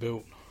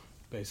rebuilt,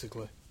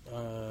 basically.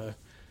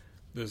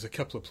 There's a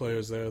couple of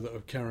players there that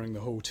are carrying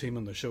the whole team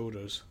on their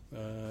shoulders.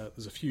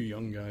 There's a few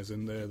young guys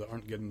in there that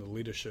aren't getting the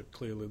leadership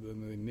clearly that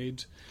they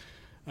need.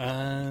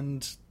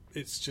 And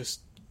it's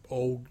just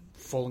all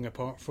falling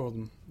apart for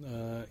them.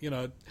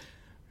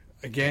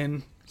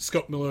 Again,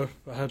 Scott Miller,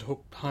 I had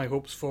high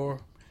hopes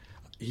for.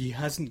 He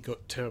hasn't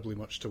got terribly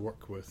much to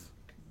work with,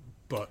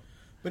 but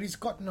he's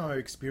got no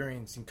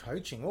experience in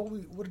coaching.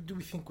 What do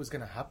we think was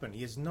going to happen?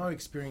 He has no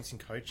experience in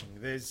coaching.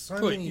 There's so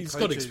many. He's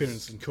coaches, got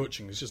experience in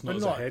coaching. It's just not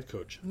as a head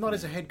coach. Not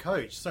as a head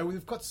coach. So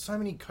we've got so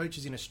many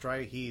coaches in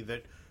Australia here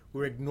that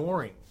we're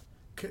ignoring.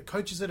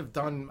 Coaches that have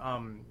done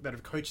that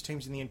have coached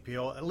teams in the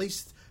NPL. At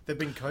least they've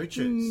been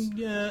coaches. Do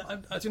you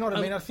know what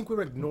I mean? I think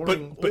we're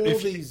ignoring but all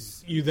if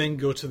these. You then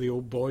go to the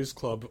old boys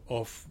club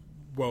of.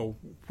 Well,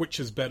 which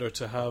is better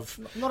to have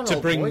not an to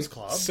old bring, boys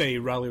club. Say,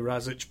 Rally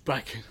Razic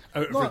back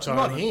out of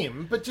retirement? Not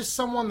him, but just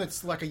someone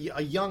that's like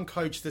a young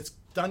coach that's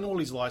done all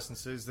his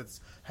licenses,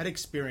 that's had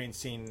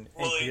experience in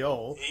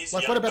NPL.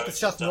 Like, what about the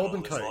South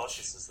Melbourne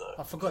coach?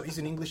 I forgot. He's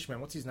an Englishman.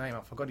 What's his name?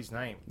 I forgot his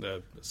name.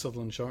 The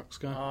Sutherland Sharks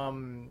guy.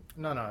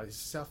 No, he's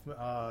South.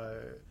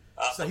 Arthur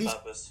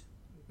Pappas.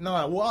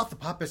 No, well, Arthur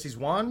Pappas is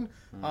one.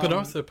 But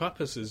Arthur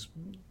Pappas is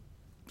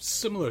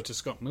similar to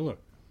Scott Miller.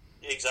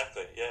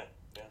 Exactly. Yeah.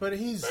 But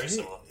he's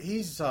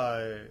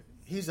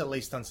at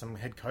least done some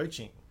head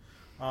coaching.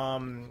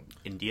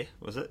 India,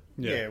 was it?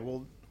 Yeah.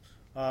 Well,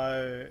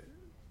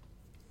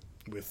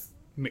 with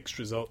mixed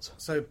results.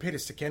 So Peter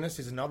Sekenis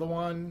is another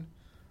one.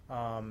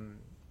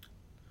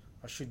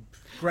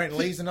 Grant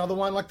Lee's another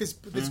one. Like this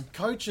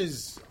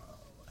coaches.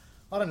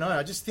 I don't know.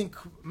 I just think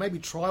maybe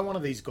try one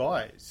of these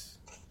guys.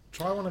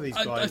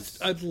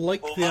 I'd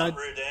like the. Mark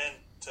Rudan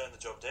turned the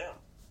job down.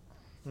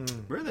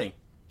 Really?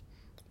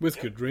 With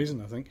good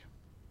reason, I think.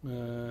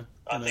 I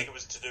think it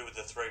was to do with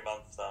the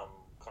 3-month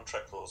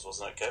contract clause,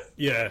 wasn't it,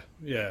 Kev?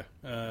 Yeah.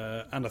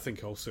 And I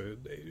think also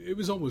it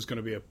was always going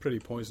to be a pretty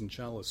poison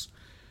chalice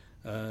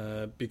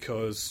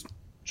because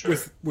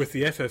with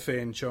the FFA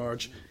in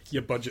charge,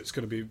 your budget's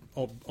going to be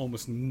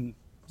almost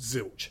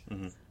zilch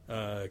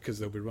because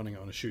they'll be running it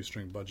on a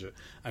shoestring budget.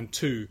 And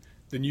 2,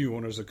 the new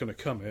owners are going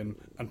to come in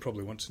and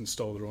probably want to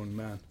install their own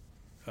man.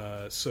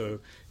 So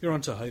you're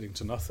onto hiding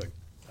to nothing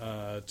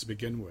to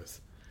begin with.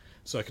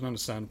 So I can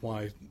understand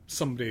why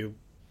somebody,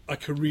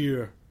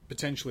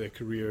 potentially a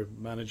career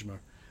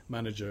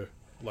manager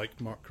like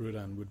Mark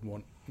Rudan would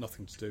want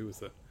nothing to do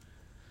with it.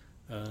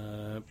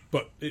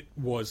 But it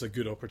was a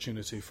good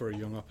opportunity for a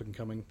young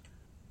up-and-coming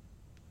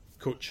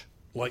coach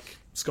like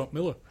Scott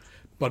Miller.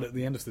 But at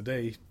the end of the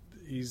day,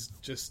 he's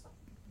just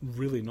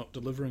really not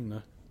delivering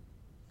now.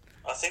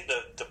 I think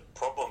the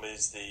problem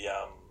is the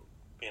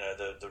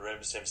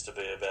rumour seems to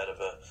be a bit of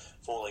a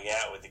falling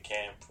out with the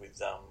camp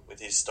with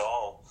his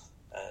style.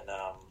 And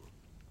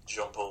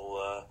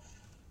Jean-Paul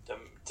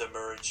de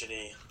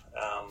Marigny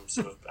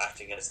sort of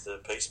acting as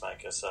the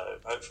peacemaker. So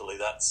hopefully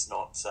that's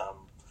not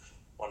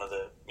one of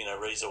the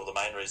reason or the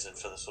main reason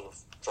for the sort of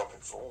drop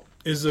in form.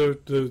 Is there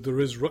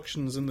is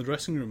ructions in the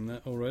dressing room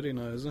already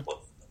now? Is there?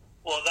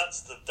 Well,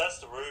 that's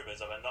the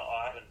rumours. I mean,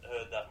 I haven't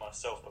heard that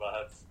myself, but I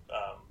have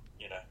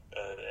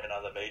in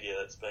other media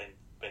that's been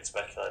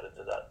speculated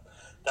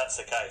that's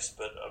the case.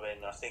 But I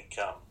mean, I think.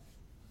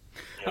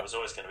 It was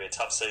always going to be a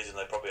tough season.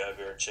 They probably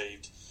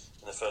overachieved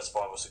in the first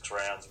 5 or 6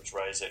 rounds, which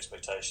raised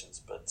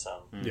expectations. But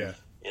they're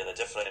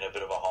definitely in a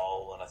bit of a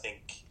hole. And I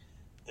think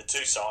the 2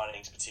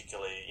 signings,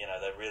 particularly,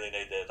 they really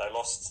need they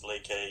lost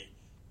Lee Key.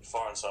 The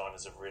foreign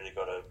signers have really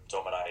got to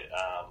dominate.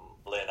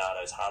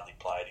 Leonardo's hardly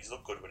played. He's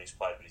looked good when he's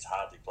played, but he's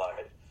hardly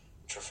played.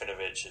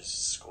 Trifinovic has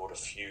scored a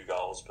few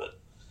goals, but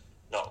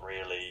not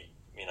really.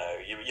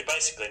 You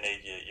basically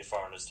need your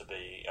foreigners to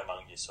be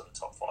among your sort of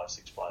top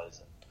 5-6 players.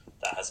 And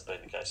that hasn't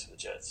been the case for the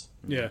Jets.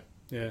 Yeah.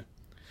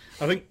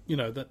 I think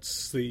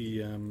that's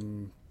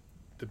the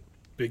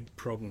big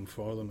problem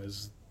for them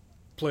is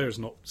players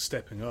not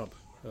stepping up.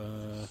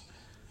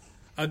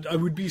 I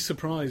would be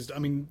surprised. I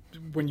mean,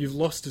 when you've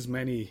lost as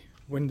many,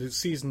 when the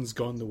season's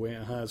gone the way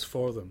it has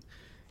for them,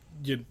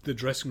 the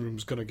dressing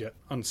room's going to get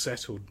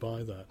unsettled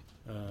by that,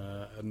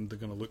 and they're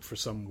going to look for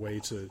some way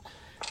to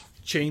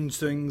change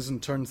things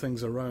and turn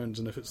things around.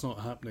 And if it's not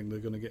happening, they're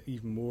going to get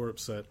even more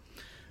upset.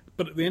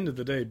 But at the end of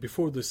the day,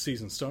 before this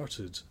season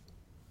started,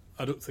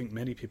 I don't think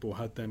many people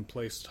had them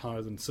placed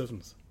higher than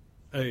 7th.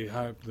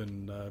 Higher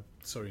than,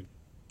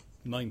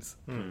 ninth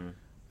on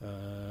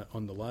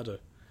the ladder.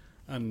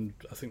 And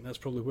I think that's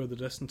probably where they're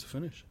destined to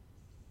finish.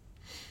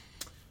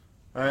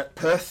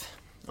 Perth,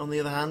 on the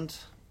other hand,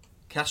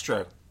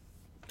 Castro.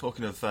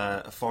 Talking of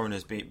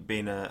foreigners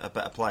being a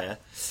better player,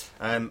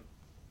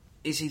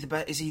 is he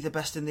the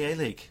best in the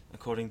A-League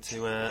according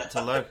to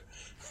Lowe?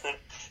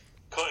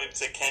 According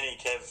to Kenny,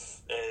 Kev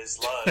is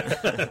Lowe.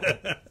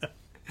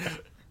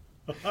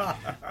 I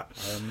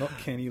am not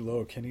Kenny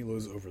Lowe. Kenny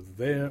Lowe's over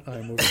there. I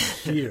am over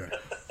here.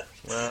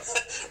 Well,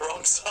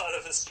 wrong side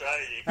of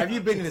Australia. Have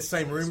you been in the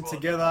same room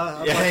together?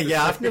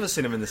 I've never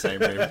seen him in the same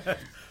room.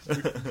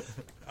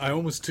 I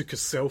almost took a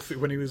selfie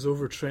when he was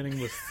over training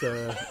with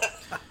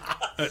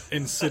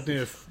in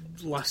Sydney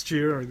last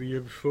year or the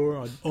year before.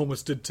 I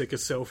almost did take a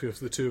selfie of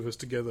the two of us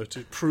together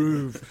to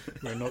prove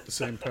we're not the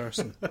same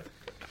person.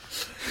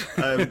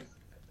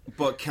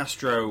 But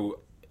Castro,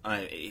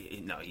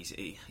 he's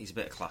a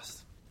bit of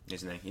class,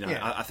 isn't he?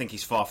 I think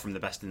he's far from the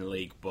best in the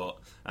league, but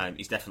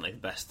he's definitely the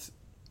best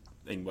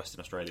in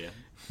Western Australia.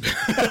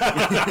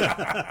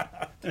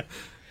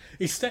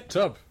 He stepped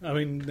up. I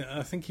mean,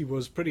 I think he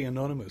was pretty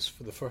anonymous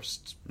for the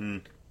first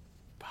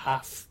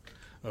half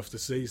of the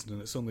season,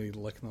 and it's only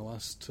like in the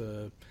last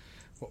 4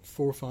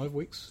 or 5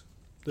 weeks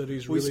that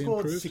he's really He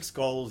scored improved. 6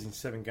 goals in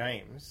 7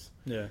 games.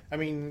 Yeah, I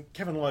mean,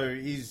 Kevin Lowe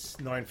is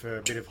known for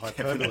a bit of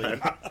hyperbole.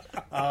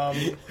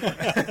 I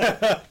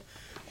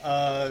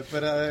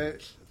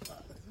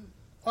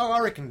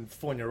reckon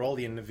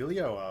Fornaroli and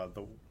Navilio are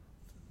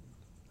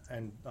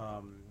and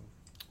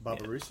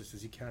Barbarousis,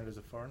 is he counted as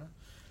a foreigner?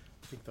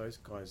 I think those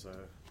guys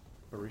are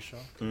Barisha.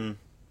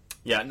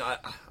 Yeah, no,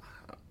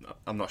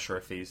 I'm not sure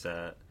if he's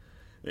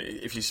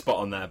spot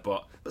on there,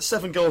 but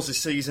 7 goals this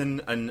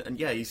season, and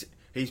yeah, he's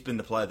been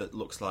the player that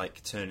looks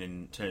like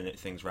turning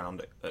things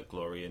round at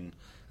Glory, and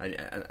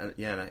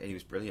yeah, he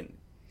was brilliant.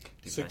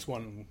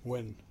 6-1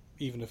 win,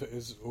 even if it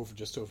is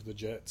just over the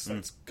Jets.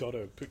 That's got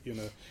to put you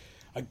in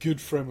a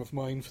good frame of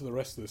mind for the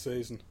rest of the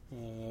season.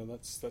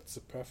 That's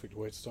a perfect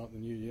way to start the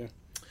new year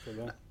for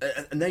them.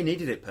 And they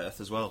needed it, Perth,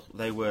 as well.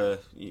 They were,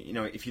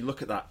 if you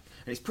look at that,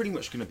 and it's pretty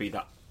much going to be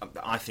that.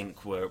 I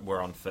think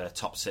we're on for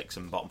top 6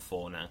 and bottom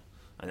 4 now,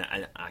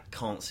 and I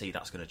can't see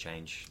that's going to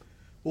change.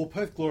 Well,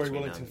 Perth Glory,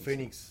 Wellington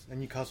Phoenix, and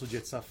Newcastle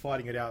Jets are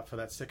fighting it out for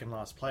that second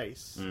last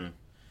place.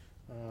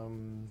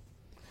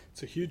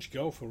 It's a huge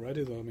gulf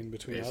already, though. I mean,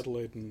 between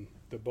Adelaide and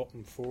the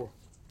bottom 4.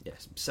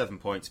 Yes, 7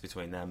 points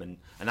between them, and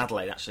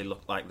Adelaide actually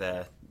look like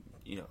they're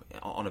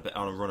on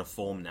a run of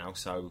form now.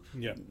 So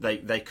yeah.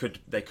 they could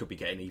be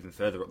getting even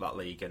further up that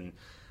league, and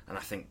I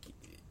think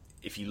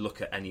if you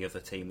look at any other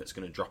team that's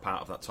going to drop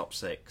out of that top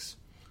 6,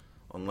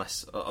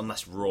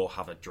 unless Raw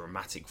have a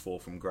dramatic fall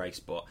from grace,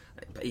 but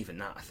even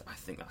that, I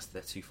think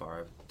they're too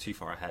far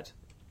ahead.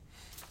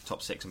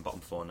 Top 6 and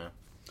bottom 4 now.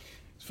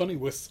 It's funny,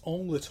 with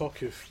all the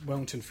talk of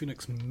Wellington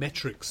Phoenix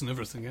metrics and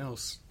everything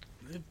else,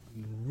 they're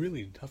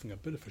really having a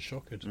bit of a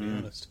shocker, to be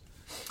honest.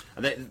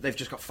 And they've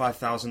just got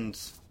 5,000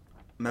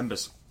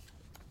 members.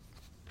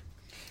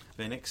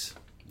 Phoenix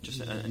just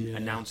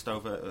announced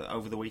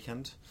over the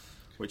weekend,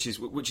 which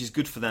is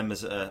good for them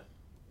as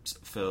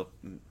for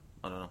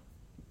I don't know,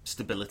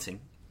 stability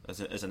as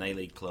an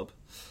A-League club,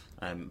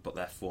 but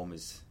their form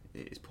is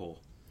poor.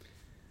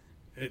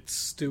 It's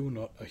still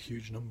not a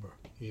huge number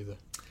either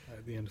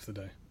at the end of the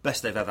day.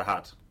 Best they've ever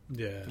had.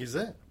 Yeah. Is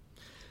it?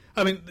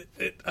 I mean,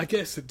 I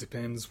guess it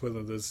depends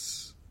whether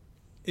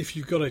if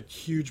you've got a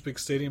huge big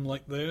stadium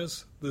like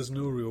theirs, there's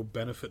no real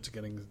benefit to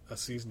getting a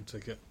season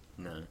ticket.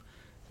 No.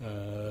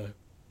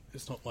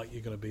 It's not like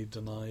you're going to be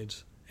denied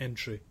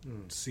entry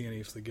to see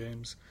any of the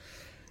games.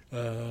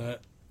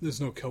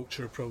 There's no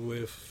culture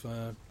probably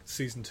of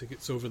season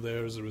tickets over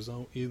there as a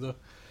result either.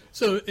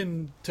 So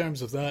in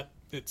terms of that,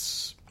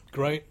 it's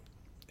great.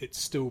 It's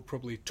still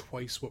probably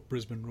twice what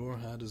Brisbane Roar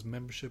had as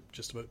membership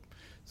just about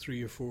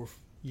 3 or 4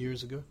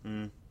 years ago.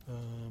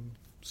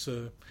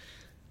 So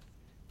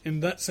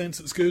in that sense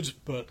it's good,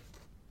 but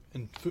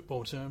in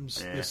football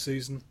terms this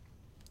season,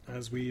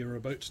 as we are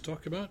about to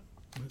talk about,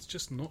 it's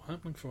just not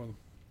happening for them.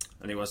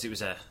 And it was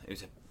a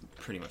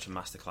pretty much a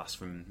masterclass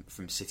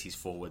from City's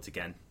forwards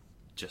again,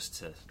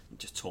 just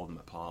tore them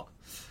apart.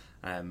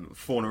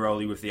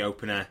 Fornaroli with the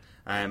opener,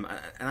 and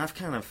I've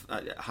kind of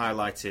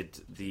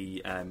highlighted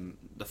the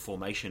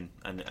formation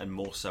and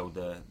more so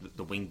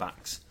the wing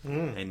backs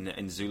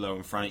in Zulo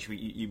and Franich.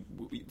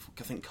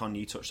 I think Con,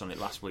 you touched on it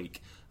last week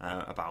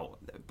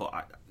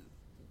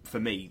for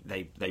me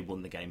they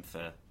won the game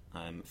for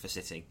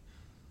City.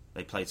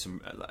 They played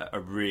a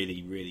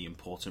really, really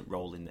important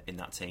role in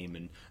that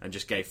team, and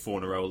just gave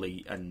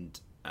Fornaroli and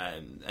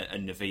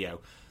Navillo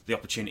the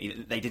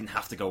opportunity. They didn't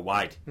have to go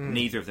wide.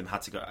 Neither of them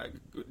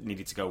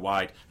needed to go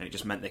wide, and it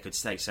just meant they could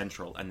stay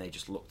central, and they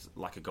just looked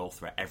like a goal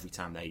threat every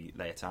time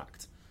they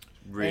attacked.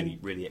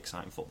 Really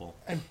exciting football.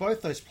 And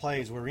both those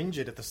players were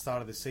injured at the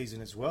start of the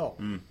season as well.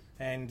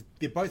 And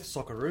they're both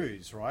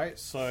Socceroos, right?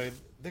 So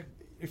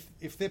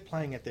if they're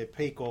playing at their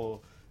peak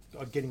or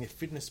getting their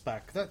fitness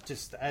back. That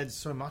just adds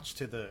so much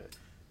to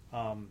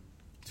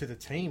the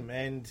team.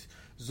 And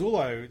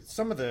Zulo,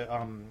 some of the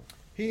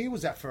he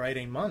was out for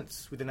 18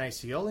 months with an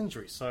ACL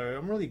injury, so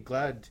I'm really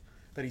glad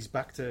that he's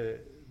back to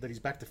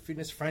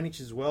fitness.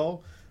 Franich as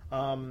well,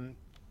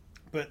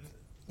 but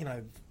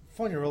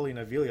Fognarelli and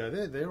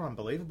Avilio, they're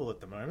unbelievable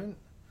at the moment.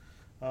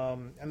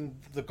 And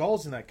the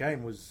goals in that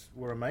game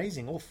were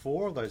amazing. All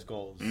 4 of those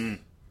goals.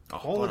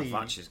 Quality.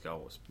 Bonavacci's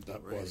goal was a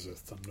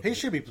thunderbolt. He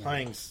should be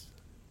playing.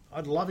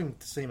 I'd love him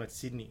to see him at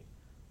Sydney.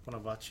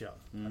 Bonavaccia.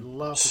 I'd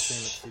love to see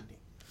him at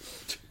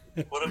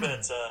Sydney. What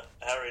about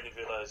Harry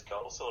Nivillo's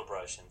goal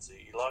celebrations?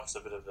 He likes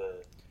a bit of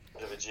a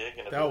jig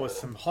and that was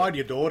some hide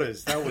your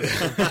daughters. That was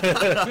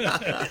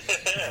yeah,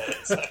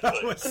 exactly.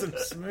 that was some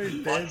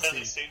smooth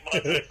dancing.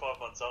 Mine's only 5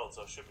 months old,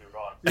 so I should be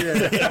right.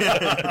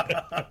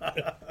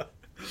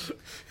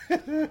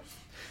 Yeah.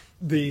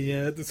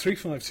 The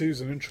 3-5-2 is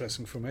an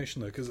interesting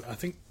formation though, because I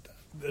think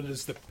it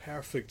is the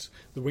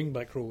wing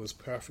back role is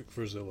perfect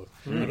for Zilla.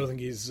 I don't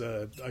think he's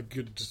a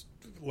good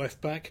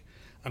left back,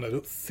 and I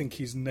don't think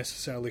he's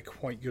necessarily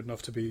quite good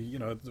enough to be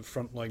the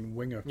frontline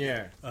winger.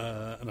 Yeah.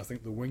 And I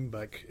think the wing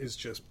back is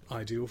just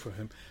ideal for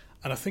him.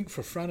 And I think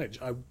for Franich,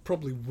 I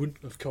probably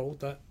wouldn't have called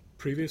that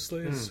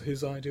previously as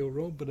his ideal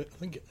role, but I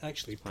think it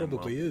actually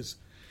probably is.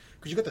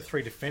 Because you've got the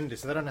 3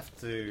 defenders, so they don't have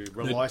to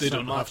rely They so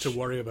don't much. have to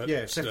worry about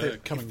so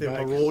coming if they're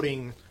back.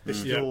 marauding,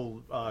 there's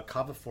still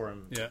cover for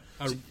him. Yeah,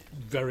 I'm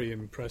very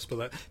impressed by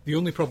that. The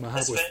only problem I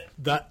have with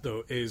that,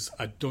 though, is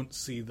I don't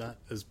see that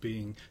as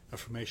being a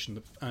formation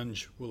that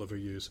Ange will ever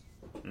use.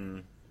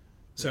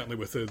 Certainly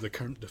with the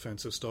current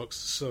defensive stocks.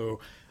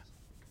 So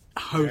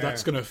how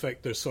that's going to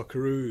affect their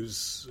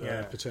Socceroos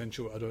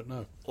potential, I don't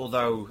know.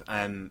 Although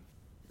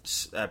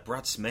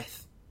Brad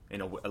Smith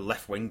in a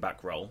left wing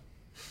back role,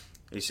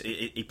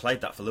 he played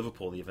that for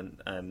Liverpool the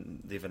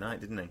other night,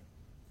 didn't he?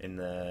 In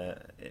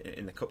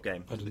the cup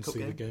game. I didn't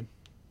see the game.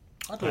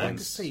 I'd like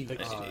to see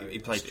he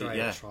played.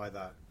 Yeah, try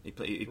that. He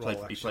played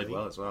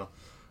well as well.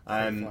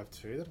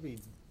 5-2. That'd be.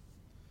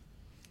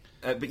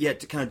 But yeah,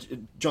 to kind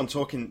of John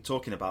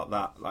talking about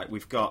that, like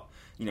we've got,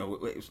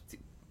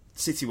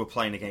 City were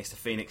playing against a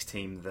Phoenix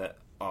team that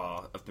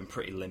have been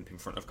pretty limp in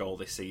front of goal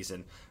this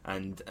season,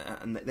 and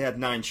they had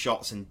 9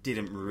 shots and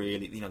didn't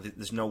really,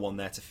 there's no one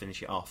there to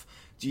finish it off.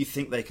 Do you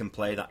think they can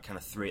play that kind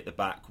of 3 at the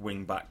back,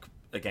 wing back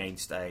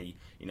against a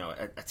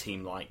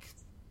team like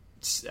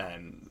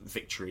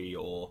Victory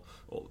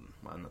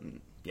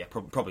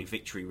probably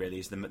Victory really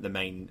is the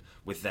main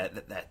with their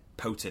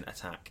potent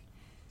attack?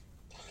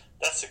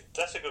 That's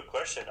a good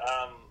question.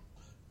 I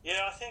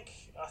think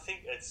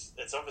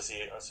it's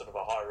obviously a sort of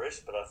a high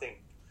risk, but I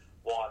think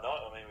why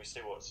not? I mean, we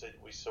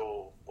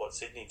saw what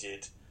Sydney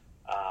did.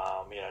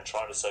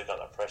 Trying to soak up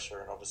that pressure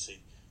and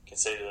obviously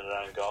conceded an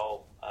own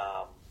goal.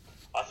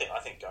 I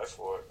think go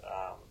for it.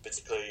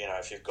 Particularly,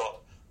 if you've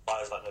got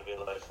players like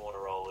Navillo,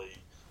 Fornaroli,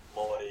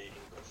 Mooy in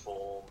good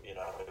form.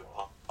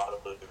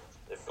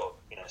 They've got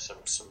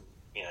some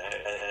and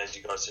as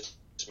you guys just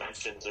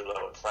mentioned,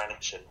 Zulo and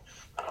Franich and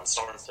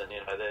Sorensen,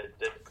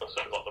 they've got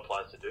sort of got the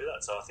players to do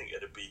that. So I think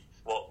it'd be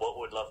what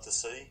we'd love to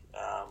see.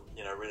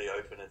 Really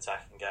open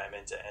attacking game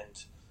end to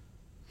end.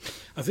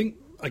 I think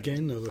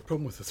again though the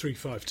problem with the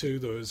 3-5-2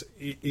 though is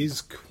it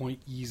is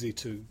quite easy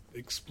to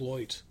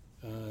exploit.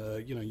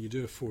 You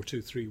do a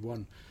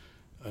 4-2-3-1.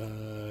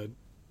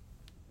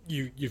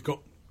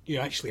 You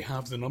actually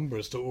have the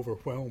numbers to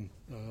overwhelm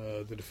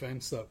the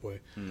defence that way,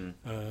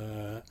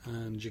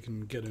 and you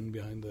can get in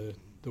behind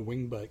the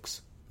wing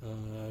backs.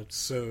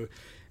 So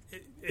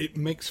it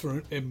makes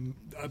for.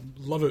 I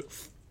love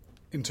it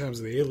in terms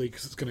of the A-League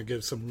because it's going to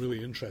give some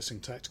really interesting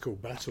tactical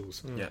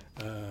battles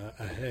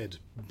ahead.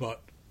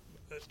 But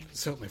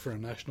certainly for a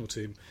national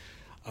team,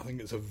 I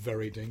think it's a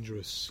very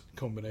dangerous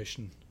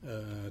combination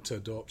to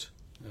adopt.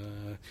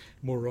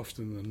 More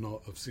often than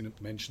not, I've seen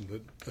it mentioned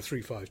that a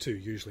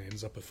 3-5-2 usually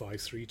ends up a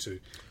 5-3-2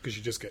 because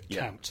you just get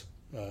camped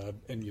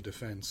in your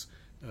defence,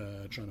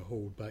 trying to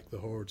hold back the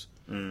hordes.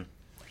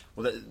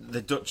 Well,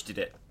 the Dutch did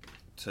it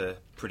to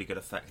pretty good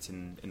effect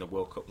in the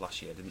World Cup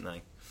last year, didn't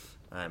they?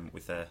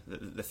 With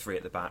the 3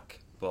 at the back,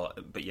 but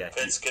yeah,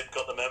 Ben Skip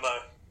got the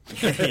memo.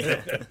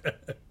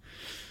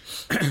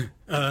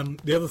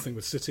 The other thing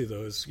with City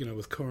though is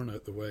with Corn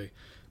out the way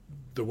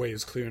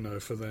is clear now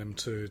for them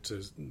to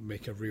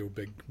make a real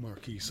big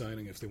marquee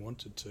signing if they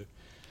wanted to.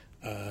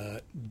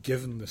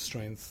 Given the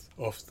strength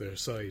of their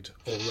side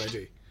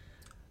already,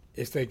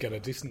 if they get a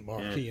decent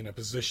marquee in a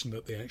position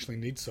that they actually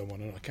need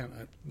someone, and I can't,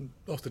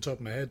 off the top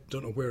of my head,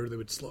 don't know where they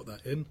would slot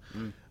that in,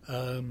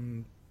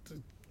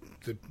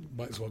 they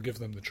might as well give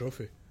them the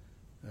trophy.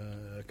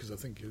 Because I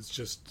think it's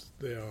just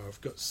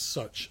I've got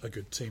such a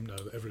good team now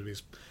that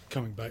everybody's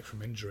coming back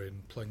from injury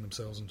and playing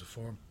themselves into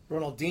form.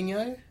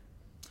 Ronaldinho?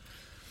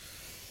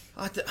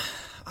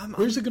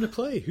 Where's he going to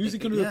play? Who's he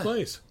going to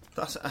replace?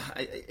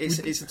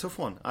 It's a tough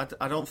one.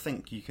 I don't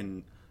think you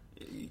can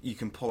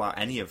pull out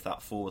any of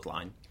that forward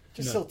line.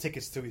 Just sell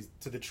tickets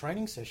to the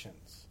training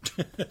sessions.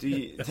 Do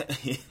you?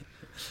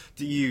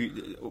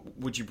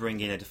 Would you bring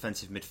in a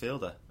defensive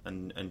midfielder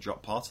and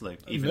drop Partaloo?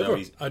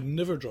 I'd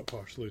never drop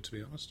Partaloo, to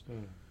be honest.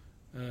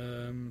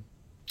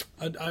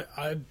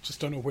 I just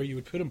don't know where you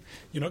would put him.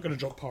 You're not going to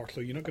drop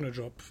Partaloo. You're not going to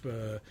drop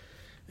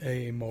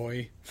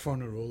Mooy,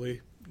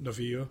 Fornaroli,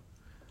 Navio.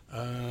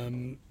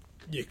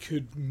 You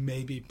could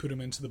maybe put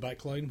him into the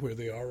back line where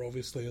they are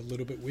obviously a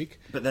little bit weak.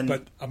 But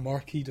a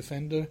marquee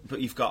defender.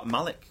 But you've got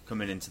Malik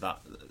coming into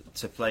that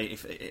to play.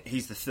 If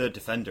he's the third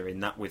defender in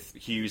that with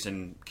Hughes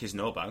and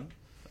Kisnorban,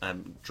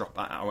 drop.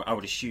 I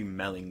would assume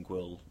Melling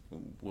will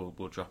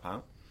drop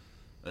out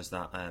as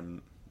that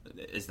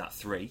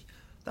 3.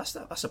 That's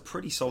a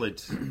pretty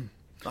solid.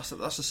 That's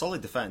a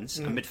solid defence.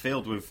 A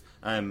midfield with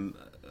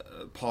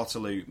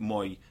Partaloo,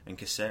 Mooy, and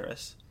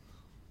Caceres.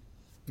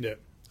 Yeah,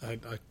 I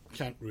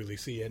can't really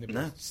see anybody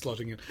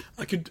slotting in.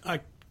 I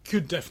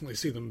could definitely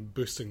see them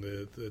boosting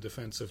the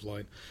defensive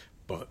line,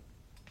 but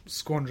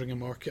squandering a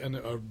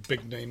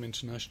big name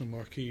international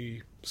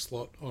marquee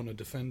slot on a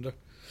defender.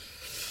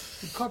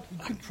 You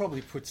could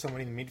probably put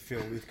someone in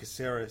midfield with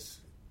Caceres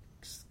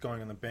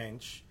going on the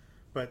bench,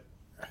 but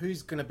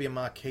who's going to be a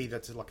marquee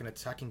that's like an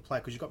attacking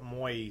player? Because you've got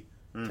Mooy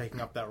taking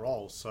up that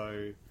role.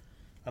 So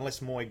unless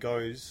Mooy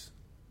goes,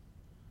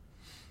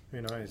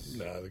 who knows?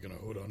 No, they're going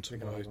to hold on to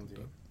Mooy.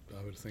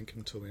 I would think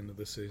until the end of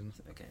the season.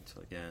 Okay,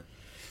 yeah.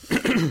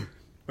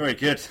 Very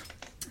good.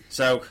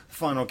 So,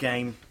 final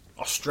game,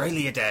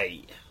 Australia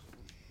Day.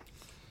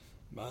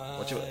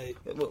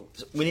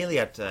 We nearly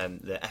had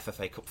the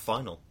FFA Cup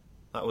final.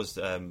 That was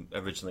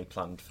originally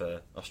planned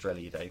for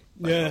Australia Day.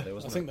 Yeah,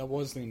 I think that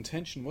was the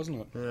intention, wasn't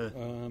it? Yeah.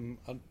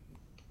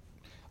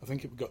 I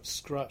think it got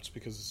scrapped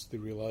because they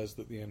realised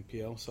that the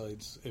NPL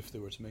sides, if they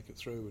were to make it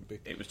through, would be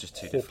just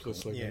too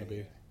hopelessly going to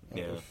be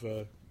out of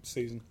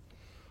season.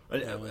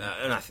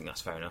 And I think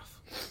that's fair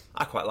enough.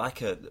 I quite like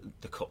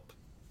the cup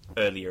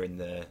earlier in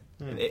the.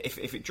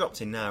 If it dropped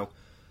in now,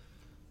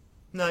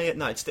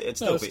 it'd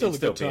still be a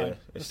good time.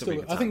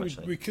 I think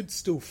we could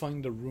still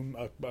find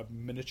a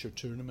miniature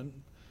tournament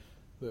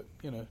that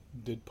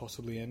did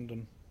possibly end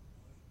on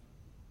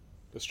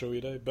Australia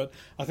Day, but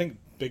I think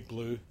Big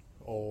Blue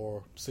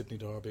or Sydney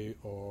Derby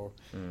or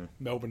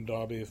Melbourne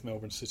Derby, if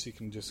Melbourne City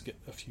can just get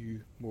a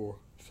few more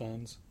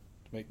fans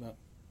to make that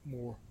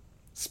more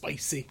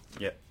spicy.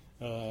 Yeah.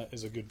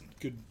 Is a good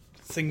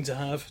thing to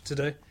have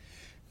today,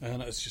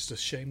 and it's just a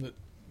shame that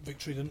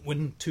Victory didn't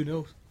win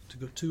 2-0 to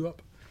go 2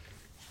 up.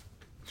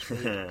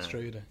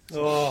 Australia Day.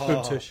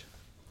 Good tish.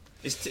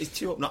 Is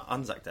 2 up not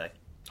Anzac Day?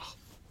 Oh,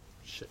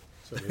 shit.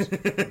 So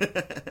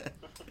it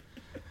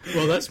is.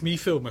 Well, that's me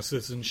failed my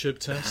citizenship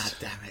test.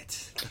 Damn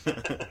it.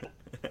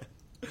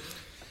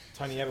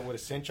 Tony Abbott would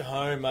have sent you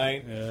home,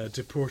 mate.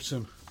 Deport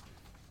him.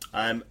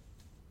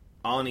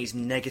 Arnie's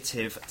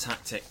negative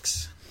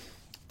tactics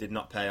did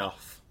not pay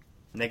off.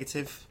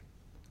 Negative?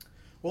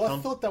 Well, I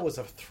thought that was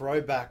a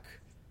throwback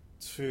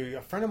to...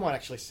 A friend of mine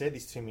actually said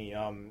this to me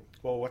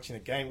while watching the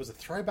game. It was a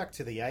throwback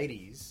to the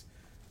 80s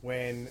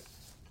when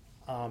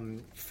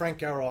Frank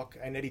Garrock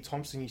and Eddie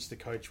Thompson used to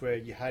coach, where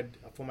you had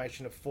a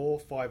formation of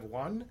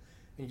 4-5-1 and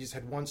you just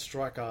had one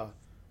striker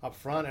up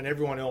front and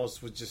everyone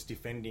else was just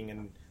defending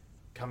and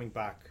coming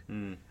back.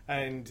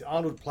 And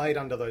Arnold played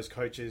under those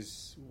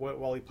coaches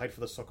while he played for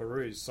the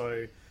Socceroos.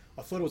 So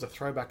I thought it was a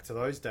throwback to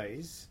those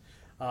days.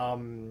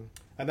 And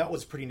that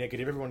was pretty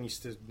negative. Everyone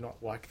used to not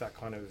like that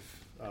kind of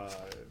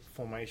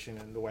formation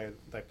and the way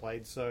they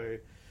played. So,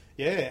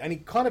 yeah, and he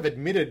kind of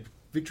admitted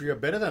Victory are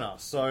better than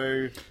us.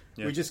 So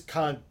we just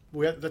can't...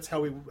 that's how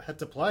we had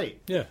to play.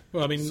 Yeah,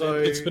 well, I mean,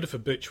 it's a bit of a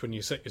bitch when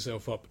you set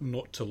yourself up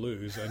not to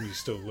lose and you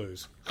still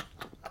lose.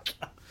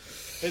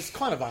 It's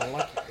kind of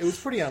unlucky. It was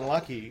pretty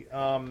unlucky.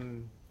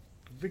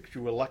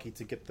 Victory were lucky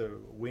to get the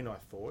win, I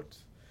thought.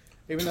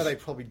 Even though they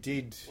probably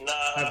did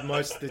have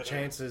most of the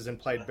chances and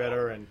played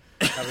better and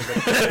have a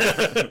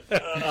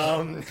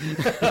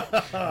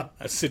better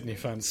A Sydney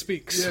fan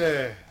speaks.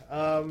 Yeah.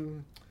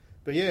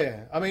 But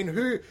yeah, I mean,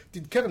 who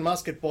did Kevin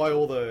Muscat buy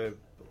all the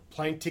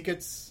plane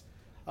tickets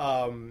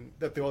that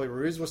the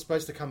Olyroos were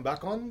supposed to come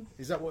back on?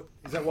 Is that why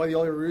the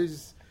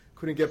Olyroos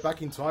couldn't get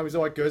back in time? Is that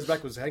why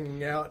Gersbach was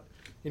hanging out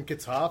in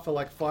Qatar for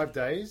like 5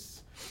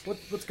 days?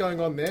 What's going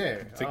on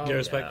there? I think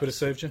Gersbach would have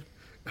saved you.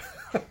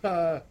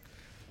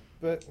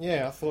 But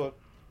yeah, I thought.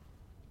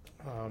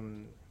 I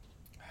mean,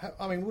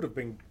 it would have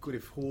been good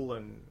if Hull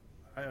and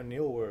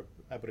O'Neill were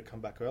able to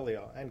come back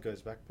earlier and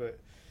goes back. But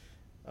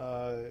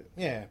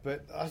yeah,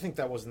 but I think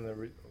that wasn't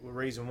the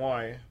reason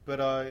why.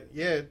 But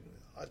yeah,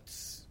 I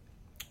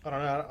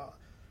don't know.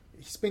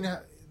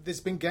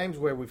 There's been games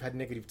where we've had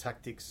negative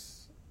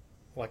tactics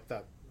like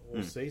that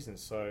all season,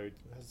 so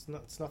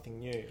it's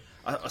nothing new.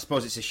 I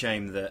suppose it's a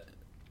shame that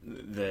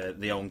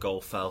the own goal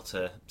fell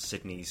to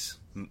Sydney's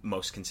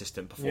most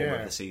consistent performer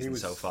of the season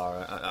so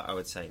far. I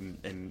would say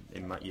in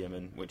Matt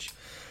Yeoman, which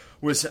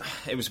was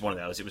one of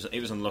those.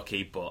 It was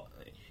unlucky, but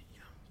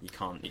you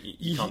can't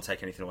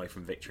take anything away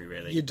from Victory.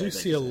 Really, you do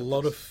see a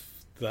lot of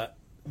that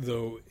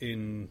though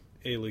in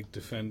A-League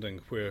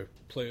defending, where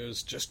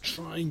players just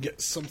try and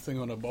get something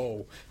on a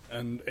ball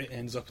and it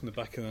ends up in the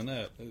back of the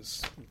net.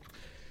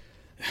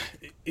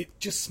 it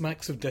just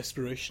smacks of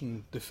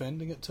desperation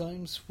defending at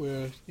times,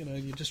 where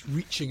you're just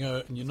reaching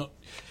out and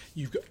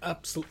you've got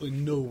absolutely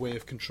no way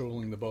of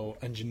controlling the ball,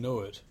 and you know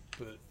it,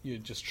 but you're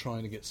just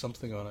trying to get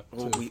something on it.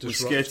 Well, we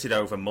skirted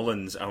over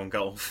Mullins' own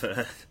goal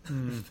for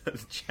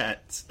the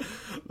Jets.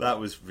 That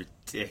was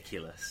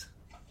ridiculous.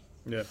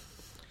 Yeah.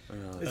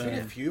 There's been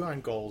a few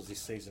own goals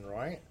this season,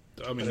 right?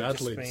 I mean,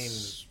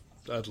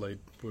 Adelaide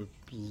were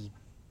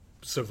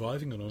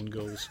surviving on own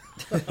goals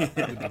at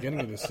the beginning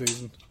of the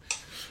season.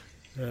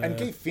 And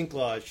Guy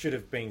Finkler should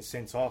have been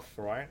sent off,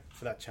 right,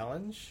 for that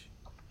challenge.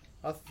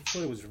 I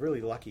thought he was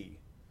really lucky.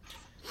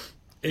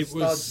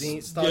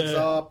 Studs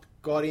up,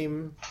 got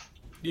him.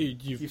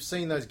 You've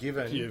seen those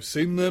given. You've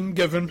seen them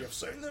given. You've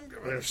seen them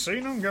given. I've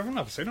seen them given.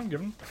 I've seen them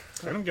given.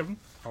 Seen them given.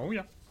 Oh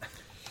yeah.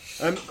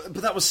 But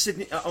that was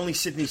only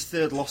Sydney's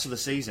third loss of the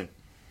season.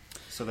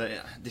 So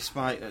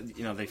despite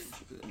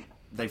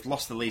they've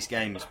lost the least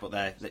games, but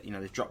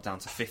they've dropped down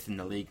to 5th in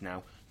the league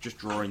now. Just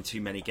drawing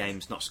too many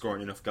games, not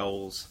scoring enough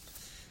goals.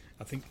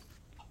 I think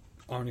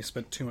Arnie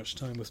spent too much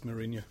time with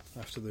Mourinho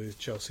after the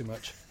Chelsea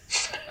match.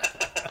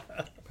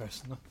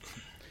 Personally,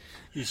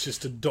 he's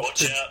just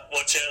adopted.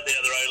 Watch out! The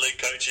other A-League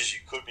coaches, you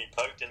could be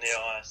poked in the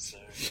eye. So.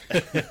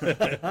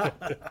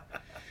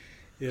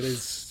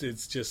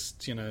 It's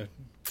just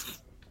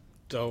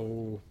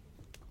dull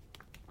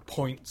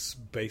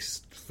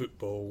points-based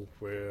football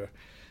where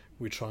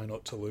we try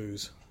not to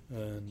lose,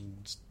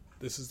 and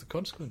this is the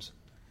consequence.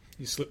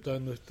 He slipped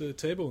down the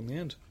table in the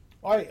end.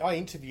 I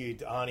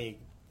interviewed Arnie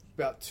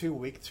about 3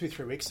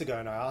 weeks ago,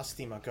 and I asked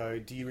him, I go,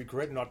 do you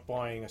regret not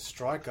buying a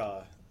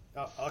striker?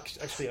 I'll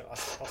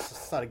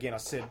start again. I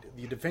said,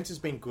 your defence has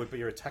been good, but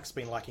your attack's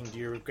been lacking. Do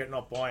you regret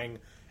not buying? And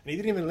he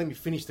didn't even let me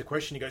finish the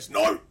question. He goes,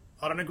 no,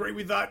 I don't agree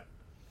with that.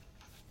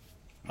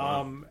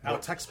 Our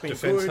attack's been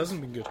defense good.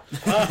 Hasn't been good.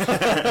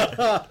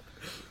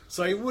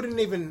 So he wouldn't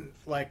even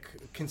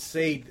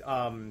concede.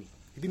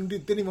 He didn't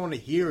even want to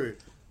hear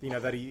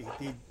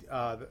that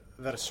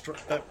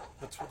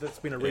that's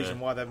been a reason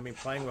why they haven't been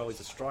playing well. He's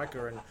a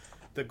striker, and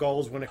the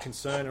goals weren't a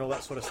concern and all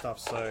that sort of stuff.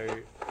 So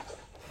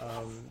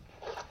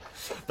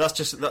that's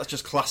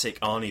just classic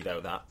Arnie,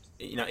 though. That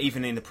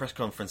even in the press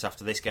conference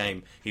after this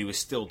game, he was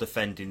still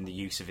defending the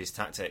use of his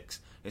tactics.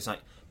 It's like,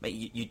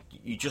 mate,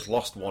 you just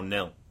lost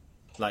 1-0.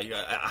 Like,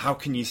 how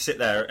can you sit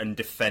there and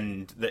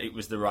defend that it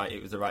was the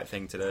right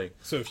thing to do?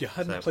 So if you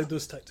hadn't played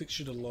those tactics,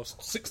 you'd have lost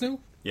 6-0.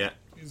 Yeah.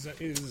 Is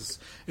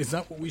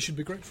that what we should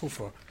be grateful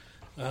for?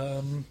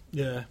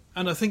 Yeah,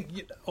 and I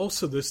think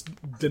also this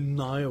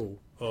denial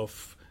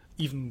of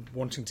even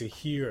wanting to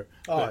hear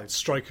that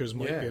strikers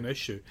might be an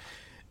issue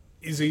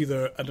is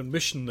either an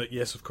admission that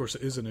yes, of course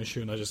it is an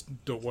issue, and I just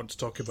don't want to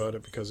talk about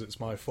it because it's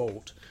my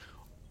fault,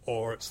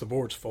 or it's the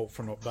board's fault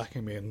for not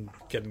backing me and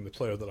getting the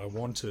player that I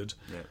wanted,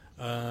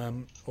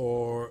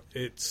 or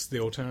it's the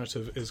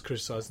alternative is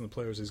criticising the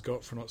players he's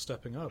got for not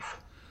stepping up.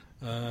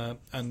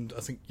 And I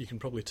think you can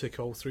probably tick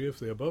all three of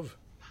the above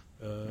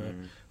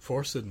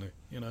for Sydney.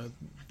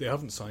 They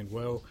haven't signed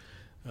well.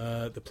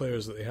 The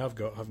players that they have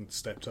got haven't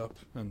stepped up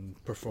and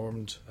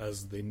performed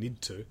as they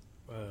need to,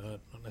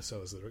 not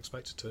necessarily as they're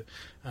expected to.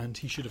 And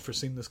he should have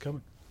foreseen this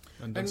coming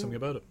and done something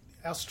about it.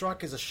 Our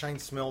strikers are Shane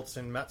Smeltz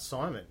and Matt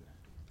Simon.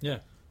 Yeah.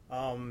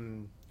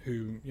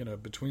 Who,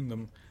 between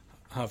them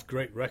have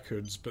great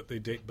records, but they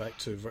date back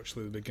to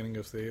virtually the beginning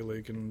of the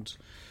A-League, and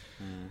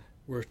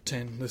we're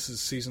 10. This is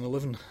season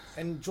 11.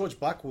 And George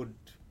Blackwood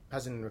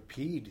hasn't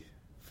appeared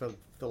for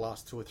the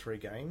last 2 or 3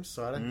 games,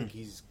 so I don't think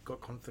he's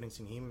got confidence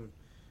in him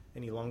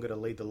any longer to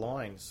lead the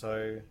line.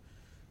 So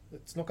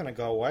it's not going to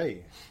go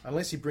away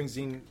unless he brings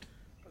in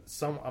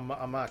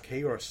a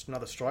marquee or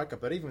another striker.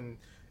 But even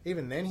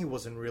then, he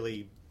wasn't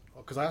really,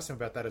 because I asked him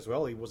about that as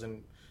well. He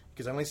wasn't,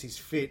 because unless he's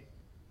fit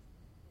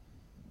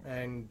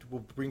and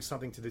will bring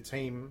something to the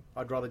team,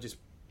 I'd rather just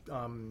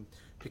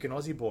pick an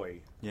Aussie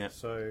boy. Yeah.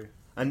 So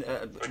we can't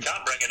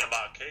bring in a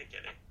marquee,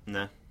 can he?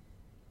 No.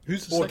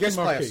 Who's the second guest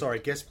marquee? player? Sorry,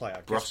 guest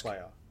player. Guest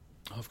player.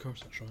 Oh, of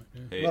course, that's right.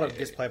 Yeah. Not a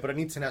guest player, but an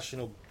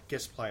international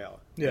guest player.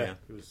 Yeah.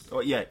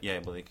 Well,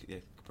 they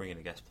could bring in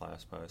a guest player, I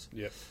suppose.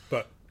 Yeah,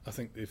 but I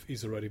think if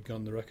he's already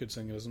begun the record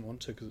saying he doesn't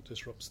want to because it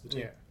disrupts the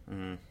team. Yeah.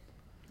 Mm.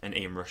 And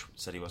Ian Rush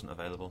said he wasn't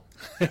available.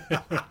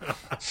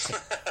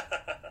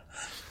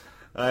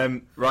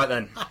 Right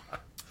then.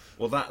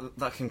 Well,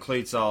 that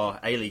concludes our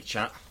A-League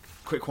chat.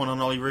 Quick one on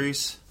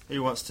Olyroos.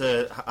 Who wants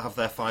to have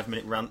their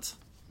 5-minute rant?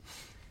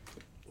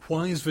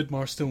 Why is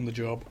Vidmar still in the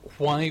job?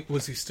 Why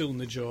was he still in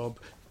the job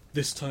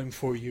this time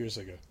 4 years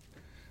ago?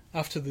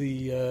 After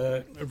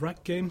the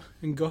Iraq game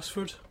in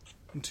Gosford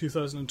in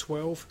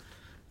 2012,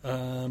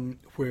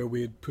 where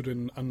we had put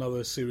in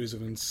another series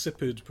of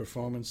insipid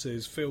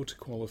performances, failed to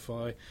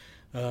qualify,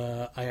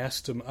 I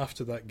asked him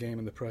after that game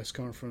in the press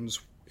conference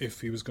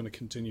if he was going to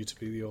continue to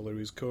be the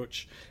Olyroos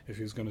coach, if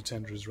he was going to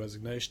tender his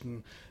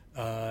resignation.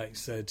 He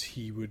said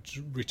he would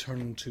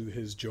return to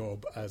his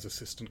job as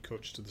assistant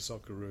coach to the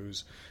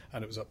Socceroos,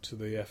 and it was up to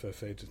the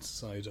FFA to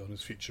decide on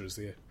his future as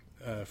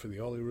for the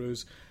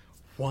Olyroos.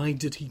 Why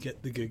did he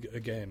get the gig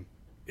again?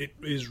 It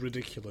is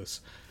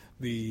ridiculous.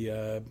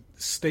 the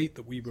state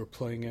that we were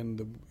playing in,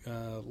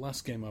 the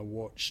last game I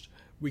watched,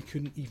 we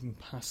couldn't even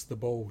pass the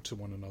ball to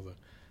one another.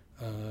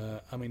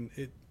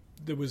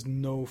 There was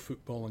no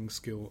footballing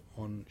skill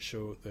on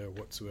show there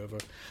whatsoever.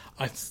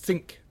 I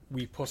think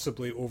we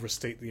possibly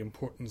overstate the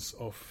importance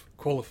of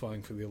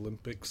qualifying for the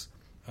Olympics,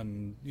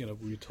 and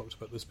we talked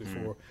about this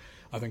before.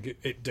 I think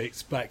it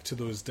dates back to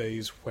those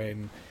days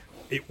when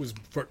it was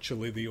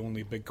virtually the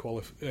only big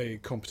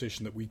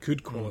competition that we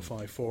could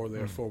qualify for.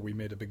 Therefore, we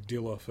made a big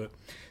deal of it.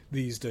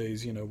 These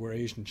days, we're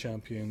Asian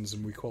champions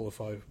and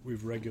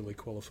we've regularly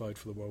qualified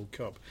for the World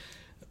Cup.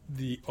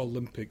 The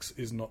Olympics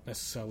is not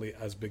necessarily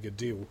as big a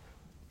deal,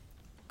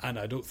 and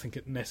I don't think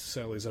it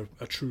necessarily is a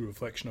true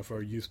reflection of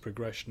our youth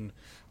progression.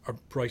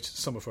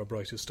 Some of our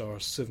brightest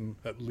stars, 7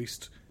 at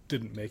least,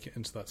 didn't make it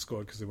into that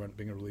squad because they weren't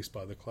being released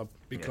by the club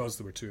because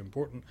they were too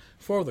important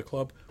for the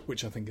club,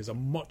 which I think is a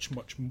much,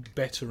 much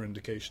better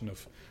indication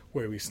of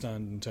where we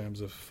stand in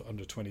terms of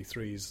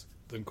under-23s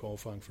than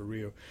qualifying for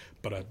Rio.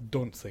 But I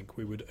don't think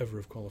we would ever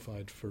have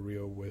qualified for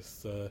Rio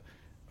with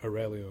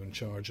Aurelio in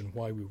charge, and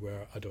why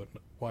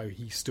why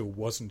he still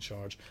was in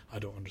charge, I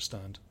don't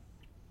understand.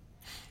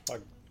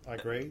 I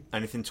agree.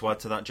 Anything to add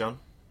to that, John?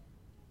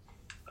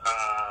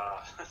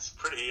 It's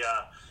pretty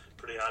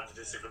hard to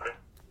disagree.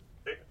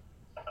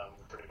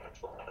 Pretty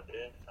much what I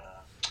did.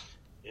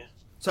 Yeah.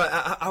 So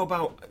how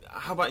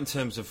about in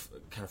terms of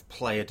kind of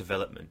player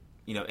development?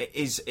 It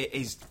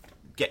is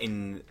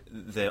getting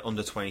the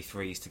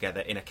under-23s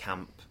together in a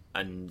camp,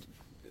 and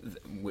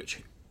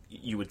which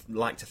you would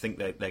like to think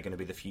they're going to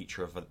be the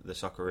future of the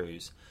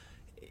Socceroos.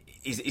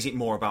 Is it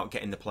more about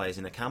getting the players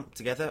in a camp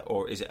together,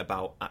 or is it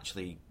about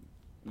actually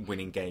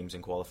winning games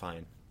and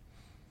qualifying?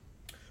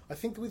 I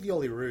think with the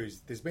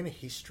Olyroos, there's been a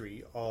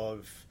history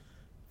of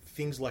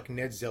things like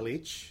Ned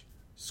Zelic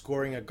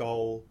scoring a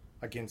goal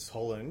against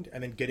Holland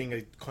and then getting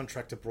a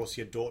contract to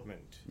Borussia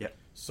Dortmund. Yep.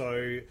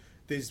 So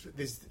there's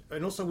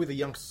and also with the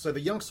young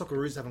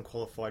Socceroos haven't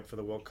qualified for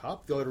the World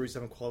Cup. The Olyroos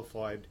haven't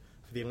qualified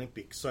for the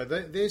Olympics. So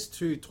there's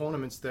 2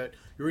 tournaments that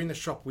you're in the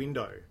shop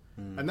window,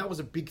 and that was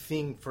a big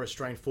thing for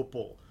Australian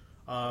football.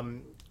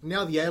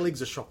 Now the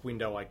A-League's a shop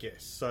window, I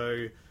guess.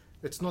 So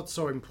it's not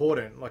so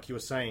important, like you were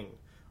saying.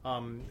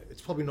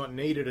 It's probably not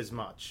needed as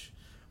much,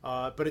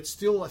 but it's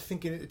still, I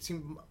think, it's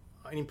an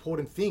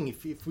important thing.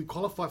 If we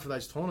qualify for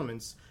those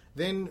tournaments,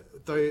 then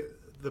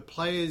the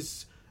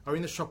players are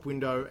in the shop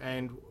window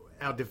and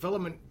our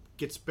development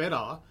gets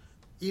better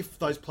if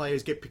those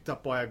players get picked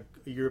up by a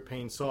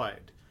European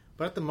side.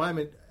 But at the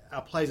moment,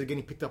 our players are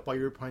getting picked up by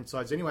European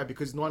sides anyway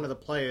because none of the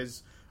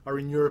players are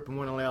in Europe and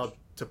weren't allowed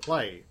to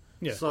play.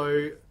 Yeah.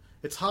 So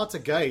it's hard to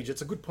gauge.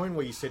 It's a good point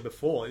what you said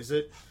before. Is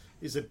it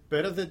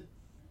better that...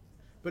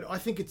 But I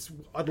think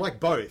I'd like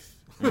both.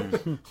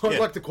 I'd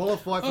like to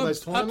qualify for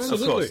those tournaments.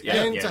 Absolutely.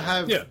 And to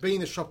have be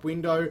in the shop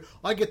window.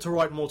 I get to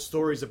write more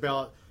stories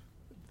about,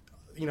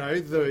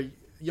 the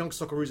young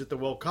Socceroos at the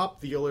World Cup,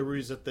 the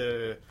Olyroos at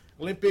the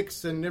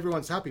Olympics, and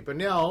everyone's happy. But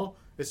now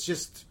it's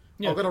just,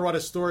 I've got to write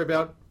a story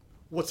about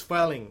what's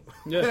failing.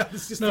 Yeah. The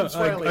system's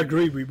failing. I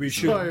agree.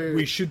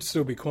 We should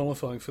still be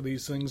qualifying for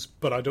these things,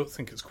 but I don't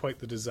think it's quite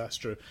the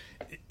disaster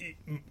it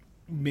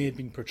may have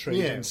been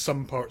portrayed in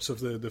some parts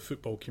of the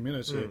football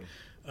community.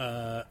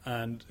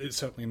 And it's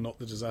certainly not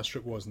the disaster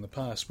it was in the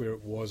past, where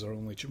it was our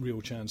only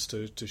real chance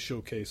to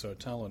showcase our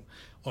talent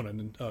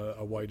on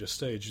a wider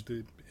stage.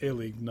 The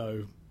A-League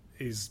now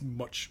is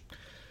much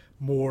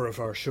more of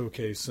our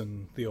showcase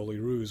than the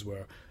Olyroos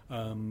were.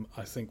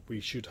 I think we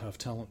should have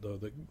talent, though,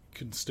 that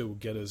can still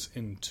get us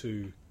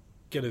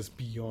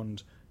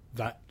beyond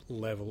that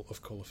level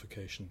of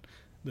qualification.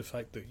 The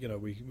fact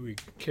that we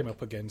came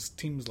up against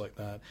teams like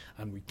that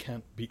and we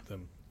can't beat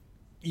them,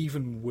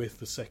 even with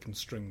the second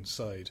string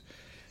side,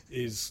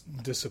 is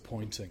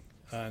disappointing.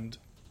 And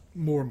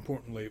more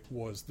importantly,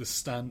 was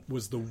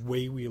the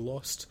way we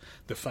lost.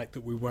 The fact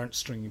that we weren't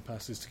stringing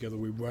passes together,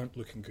 we weren't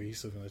looking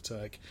cohesive in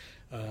attack.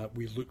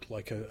 We looked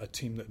like a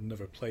team that had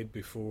never played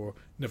before,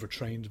 never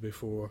trained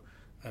before,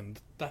 and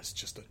that's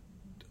just an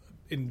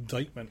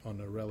indictment on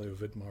Aurelio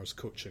Vidmar's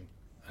coaching,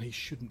 and he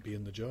shouldn't be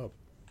in the job.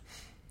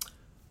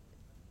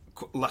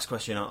 Last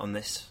question on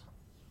this,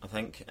 I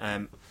think.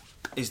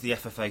 Is the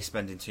FFA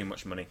spending too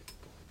much money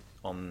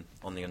on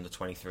the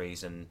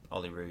under-23s and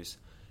Olyroos?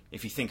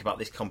 If you think about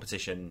this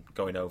competition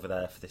going over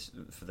there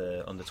for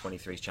the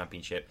under-23s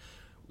championship,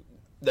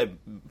 they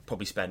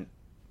probably spent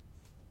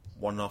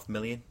 $1.5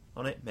 million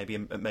on it,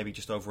 maybe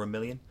just over $1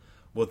 million.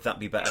 Would that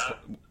be better?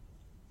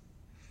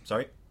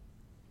 Sorry.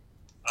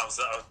 No,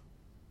 I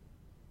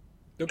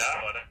don't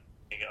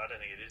think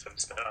it is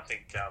overspent. I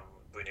think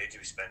we need to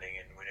be spending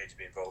and we need to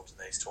be involved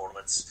in these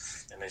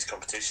tournaments and these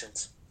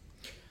competitions.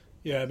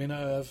 Yeah, I mean,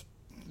 I've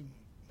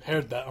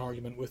heard that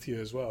argument with you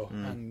as well,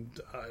 and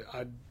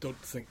I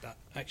don't think that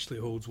actually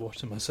holds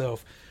water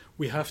myself.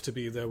 We have to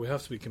be there, we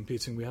have to be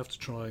competing, we have to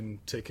try and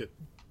take it,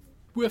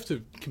 we have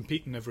to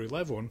compete in every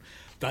level, and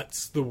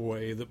that's the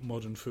way that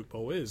modern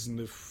football is. And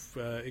if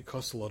it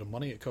costs a lot of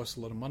money,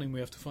 and we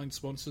have to find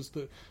sponsors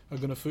that are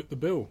going to foot the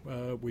bill.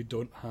 We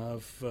don't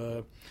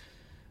have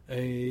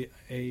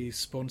a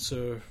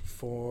sponsor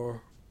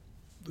for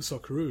the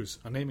Socceroos,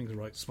 a naming the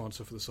right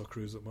sponsor for the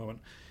Socceroos at the moment.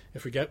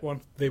 If we get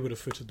one, they would have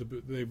footed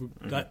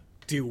that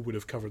deal would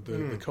have covered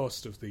the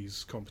cost of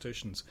these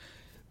competitions.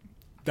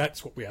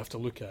 That's what we have to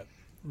look at,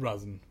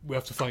 rather than we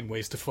have to find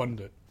ways to fund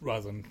it,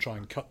 rather than try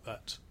and cut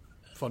that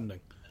funding.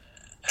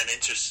 And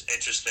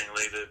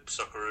interestingly, the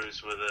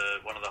Socceroos were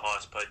one of the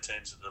highest paid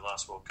teams at the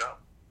last World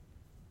Cup.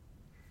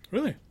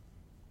 Really?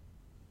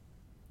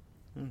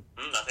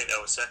 I think they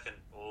were second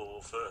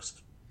or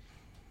first.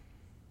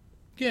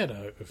 Get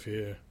out of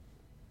here.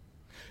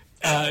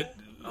 I'll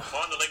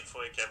find the link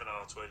for you, Kevin, and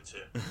I'll tweet it to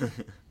you.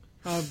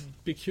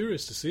 I'd be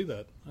curious to see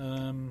that.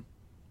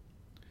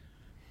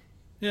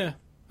 Yeah,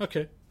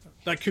 okay.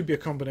 That could be a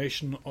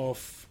combination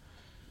of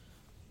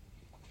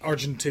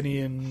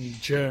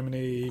Argentinian,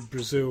 Germany,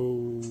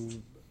 Brazil,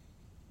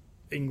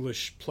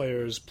 English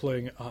players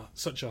playing at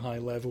such a high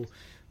level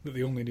that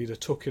they only need a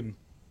token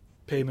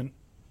payment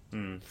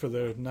for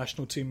their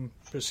national team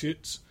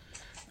pursuits,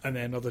 and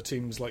then other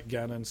teams like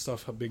Ghana and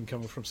stuff have been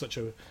coming from such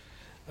a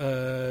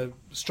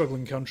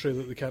struggling country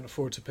that they can't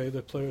afford to pay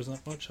their players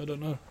that much. I don't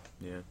know.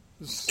 Yeah,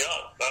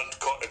 that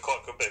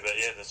quite could be, but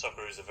yeah, the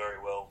Socceroos are very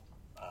well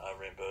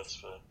reimbursed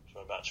for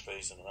match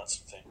fees and that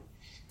sort of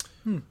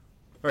thing.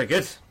 Very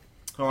good.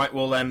 All right,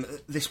 well,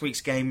 this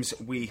week's games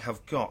we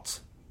have got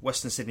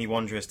Western Sydney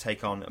Wanderers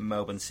take on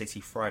Melbourne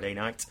City Friday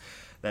night.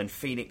 Then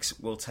Phoenix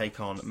will take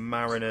on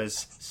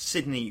Mariners,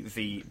 Sydney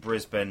v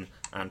Brisbane,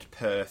 and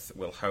Perth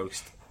will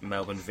host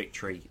Melbourne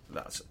Victory.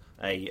 That's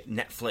a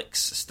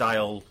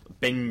Netflix-style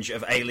binge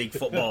of A-League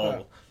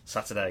football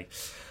Saturday.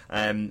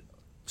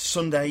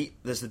 Sunday,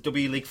 there's the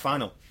W League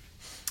final.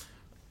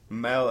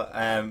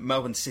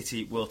 Melbourne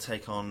City will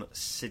take on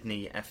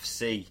Sydney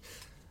FC.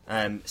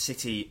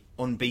 City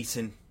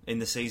unbeaten in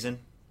the season.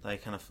 They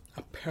kind of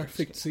a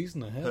perfect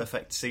season ahead.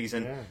 Perfect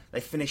season. Yeah. They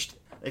finished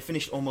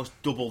almost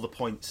double the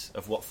points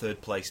of what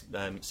third place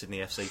Sydney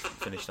FC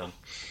finished on.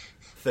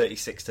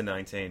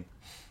 36-19.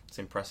 It's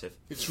impressive.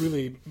 It's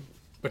really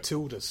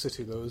Matilda's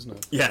City, though, isn't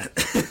it? Yeah.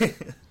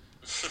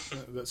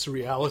 That's the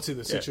reality of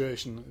the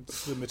situation.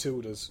 It's the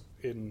Matildas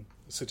in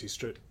the City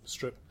strip.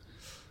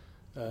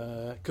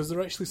 Because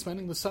they're actually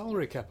spending the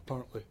salary cap,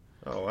 apparently.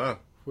 Oh, wow.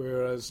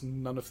 Whereas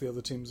none of the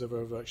other teams ever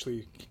have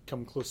actually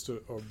come close to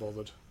it or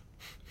bothered.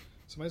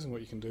 It's amazing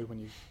what you can do when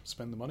you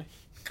spend the money.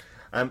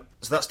 So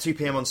that's 2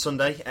 p.m. on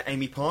Sunday at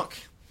Amy Park.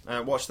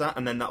 Watch that,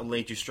 and then that will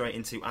lead you straight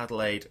into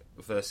Adelaide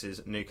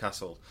versus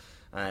Newcastle.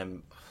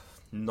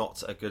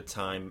 Not a good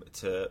time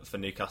for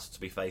Newcastle to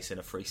be facing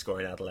a free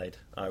score in Adelaide,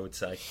 I would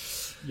say.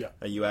 Yeah.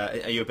 Are you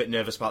a bit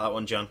nervous about that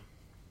one, John?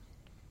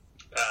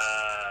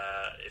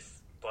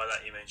 If by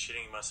that you mean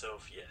shitting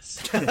myself, yes.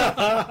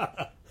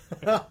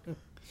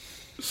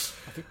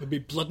 I think there'll be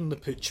blood in the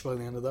pitch by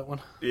the end of that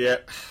one. Yeah,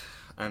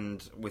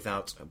 and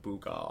without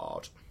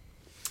Bougard.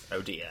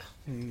 Oh dear.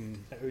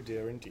 Oh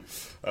dear, indeed.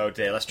 Oh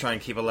dear. Let's try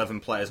and keep 11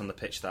 players on the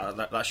pitch.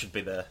 That should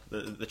be the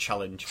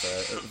challenge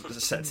for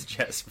set to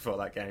Jets before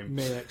that game.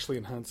 May actually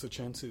enhance the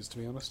chances, to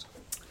be honest.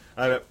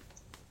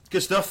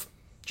 Good stuff,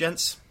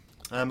 gents.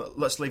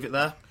 Let's leave it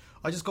there.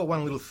 I just got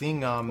one little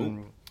thing.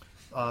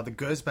 The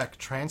Gersbach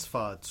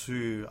transfer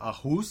to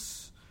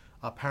Aarhus.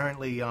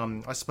 Apparently,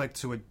 I spoke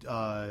to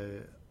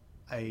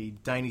a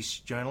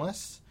Danish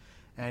journalist,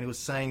 and he was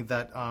saying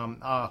that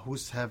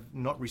Aarhus have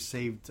not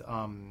received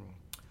an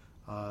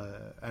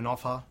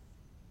offer,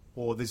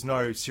 or there's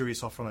no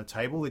serious offer on the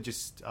table. They're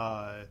just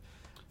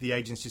the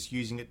agent's just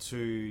using it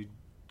to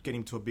get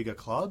him to a bigger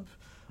club.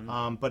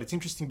 But it's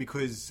interesting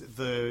because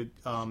the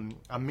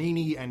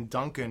Amini and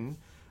Duncan,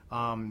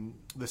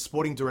 the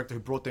sporting director who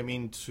brought them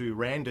into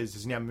Randers,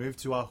 has now moved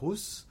to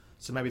Aarhus.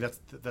 So maybe that's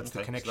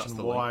the connection. So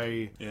that's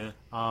why? Yeah.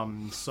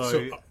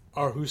 So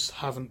Aarhus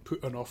haven't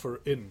put an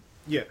offer in.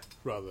 Yeah.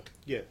 Rather.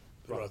 Yeah.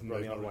 Rather than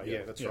the other way.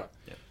 Yeah, that's right.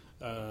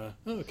 Yeah.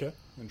 Okay.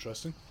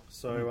 Interesting.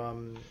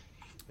 So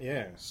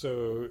yeah.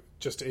 So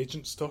just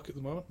agent stock at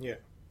the moment. Yeah.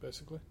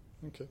 Basically.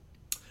 Okay.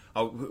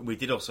 Oh, we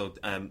did also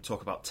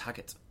talk about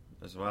Taggart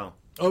as well.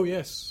 Oh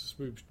yes,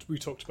 we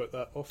talked about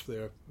that off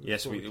there.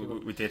 Yes, we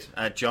did.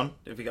 John,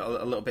 have you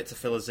got a little bit to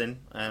fill us in?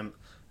 A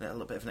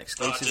little bit of an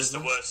exclusive. Just the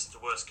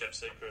worst kept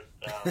secret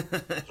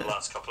the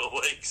last couple of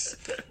weeks.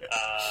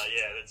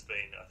 That's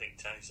been. I think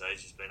Tony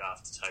Sage has been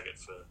after Taggart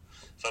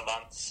for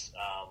months.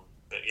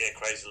 But yeah,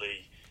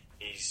 crazily,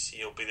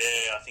 he'll be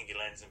there. I think he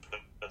lands in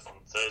Perth on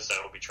Thursday.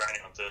 We'll be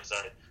training on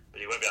Thursday,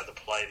 but he won't be able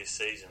to play this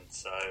season.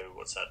 So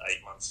what's that?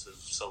 8 months of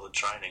solid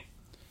training.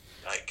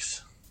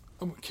 Yikes.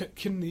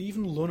 Can they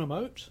even loan him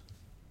out?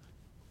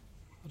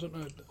 I don't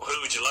know.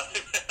 Who would you loan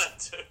him out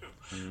to?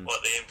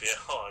 What, the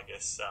NPL, I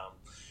guess.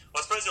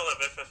 I suppose he'll have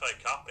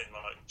FFA Cup in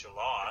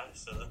July,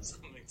 so that's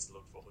something to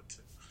look forward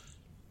to.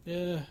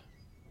 Yeah,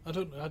 I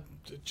don't know.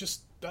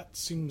 That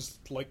seems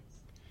like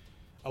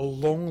a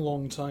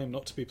long time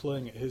not to be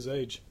playing at his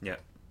age. Yeah.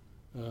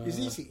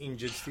 Is he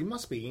injured? He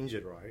must be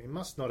injured, right? He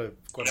must not have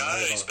got. No,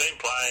 he's been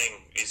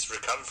playing. He's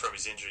recovered from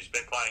his injury. He's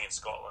been playing in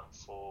Scotland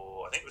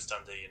for, I think it was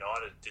Dundee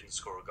United. Didn't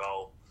score a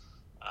goal,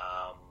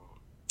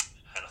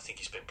 and I think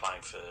he's been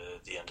playing for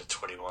the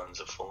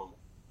under-21s at Fulham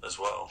as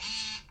well.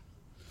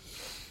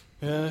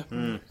 Yeah,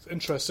 it's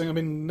interesting. I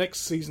mean,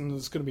 next season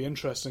is going to be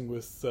interesting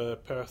with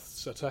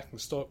Perth's attacking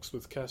stocks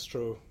with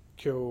Castro,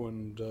 Kyo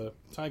and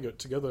Taggart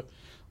together.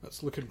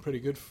 That's looking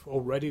pretty good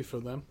already for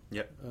them.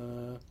 Yep.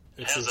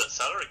 How's that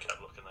salary cap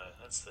looking though?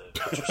 That's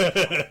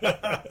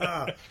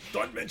the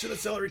Don't mention the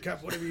salary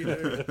cap, whatever you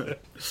do.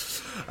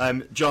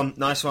 John,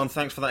 nice one.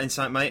 Thanks for that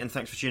insight, mate, and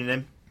thanks for tuning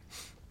in.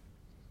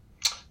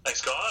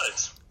 Thanks,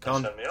 guys.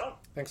 Con. Thanks for having me on.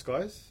 Thanks,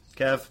 guys.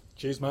 Kev,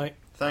 Cheers, mate.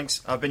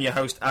 thanks. I've been your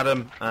host,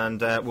 Adam,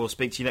 and we'll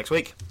speak to you next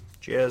week.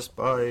 Cheers.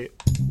 Bye.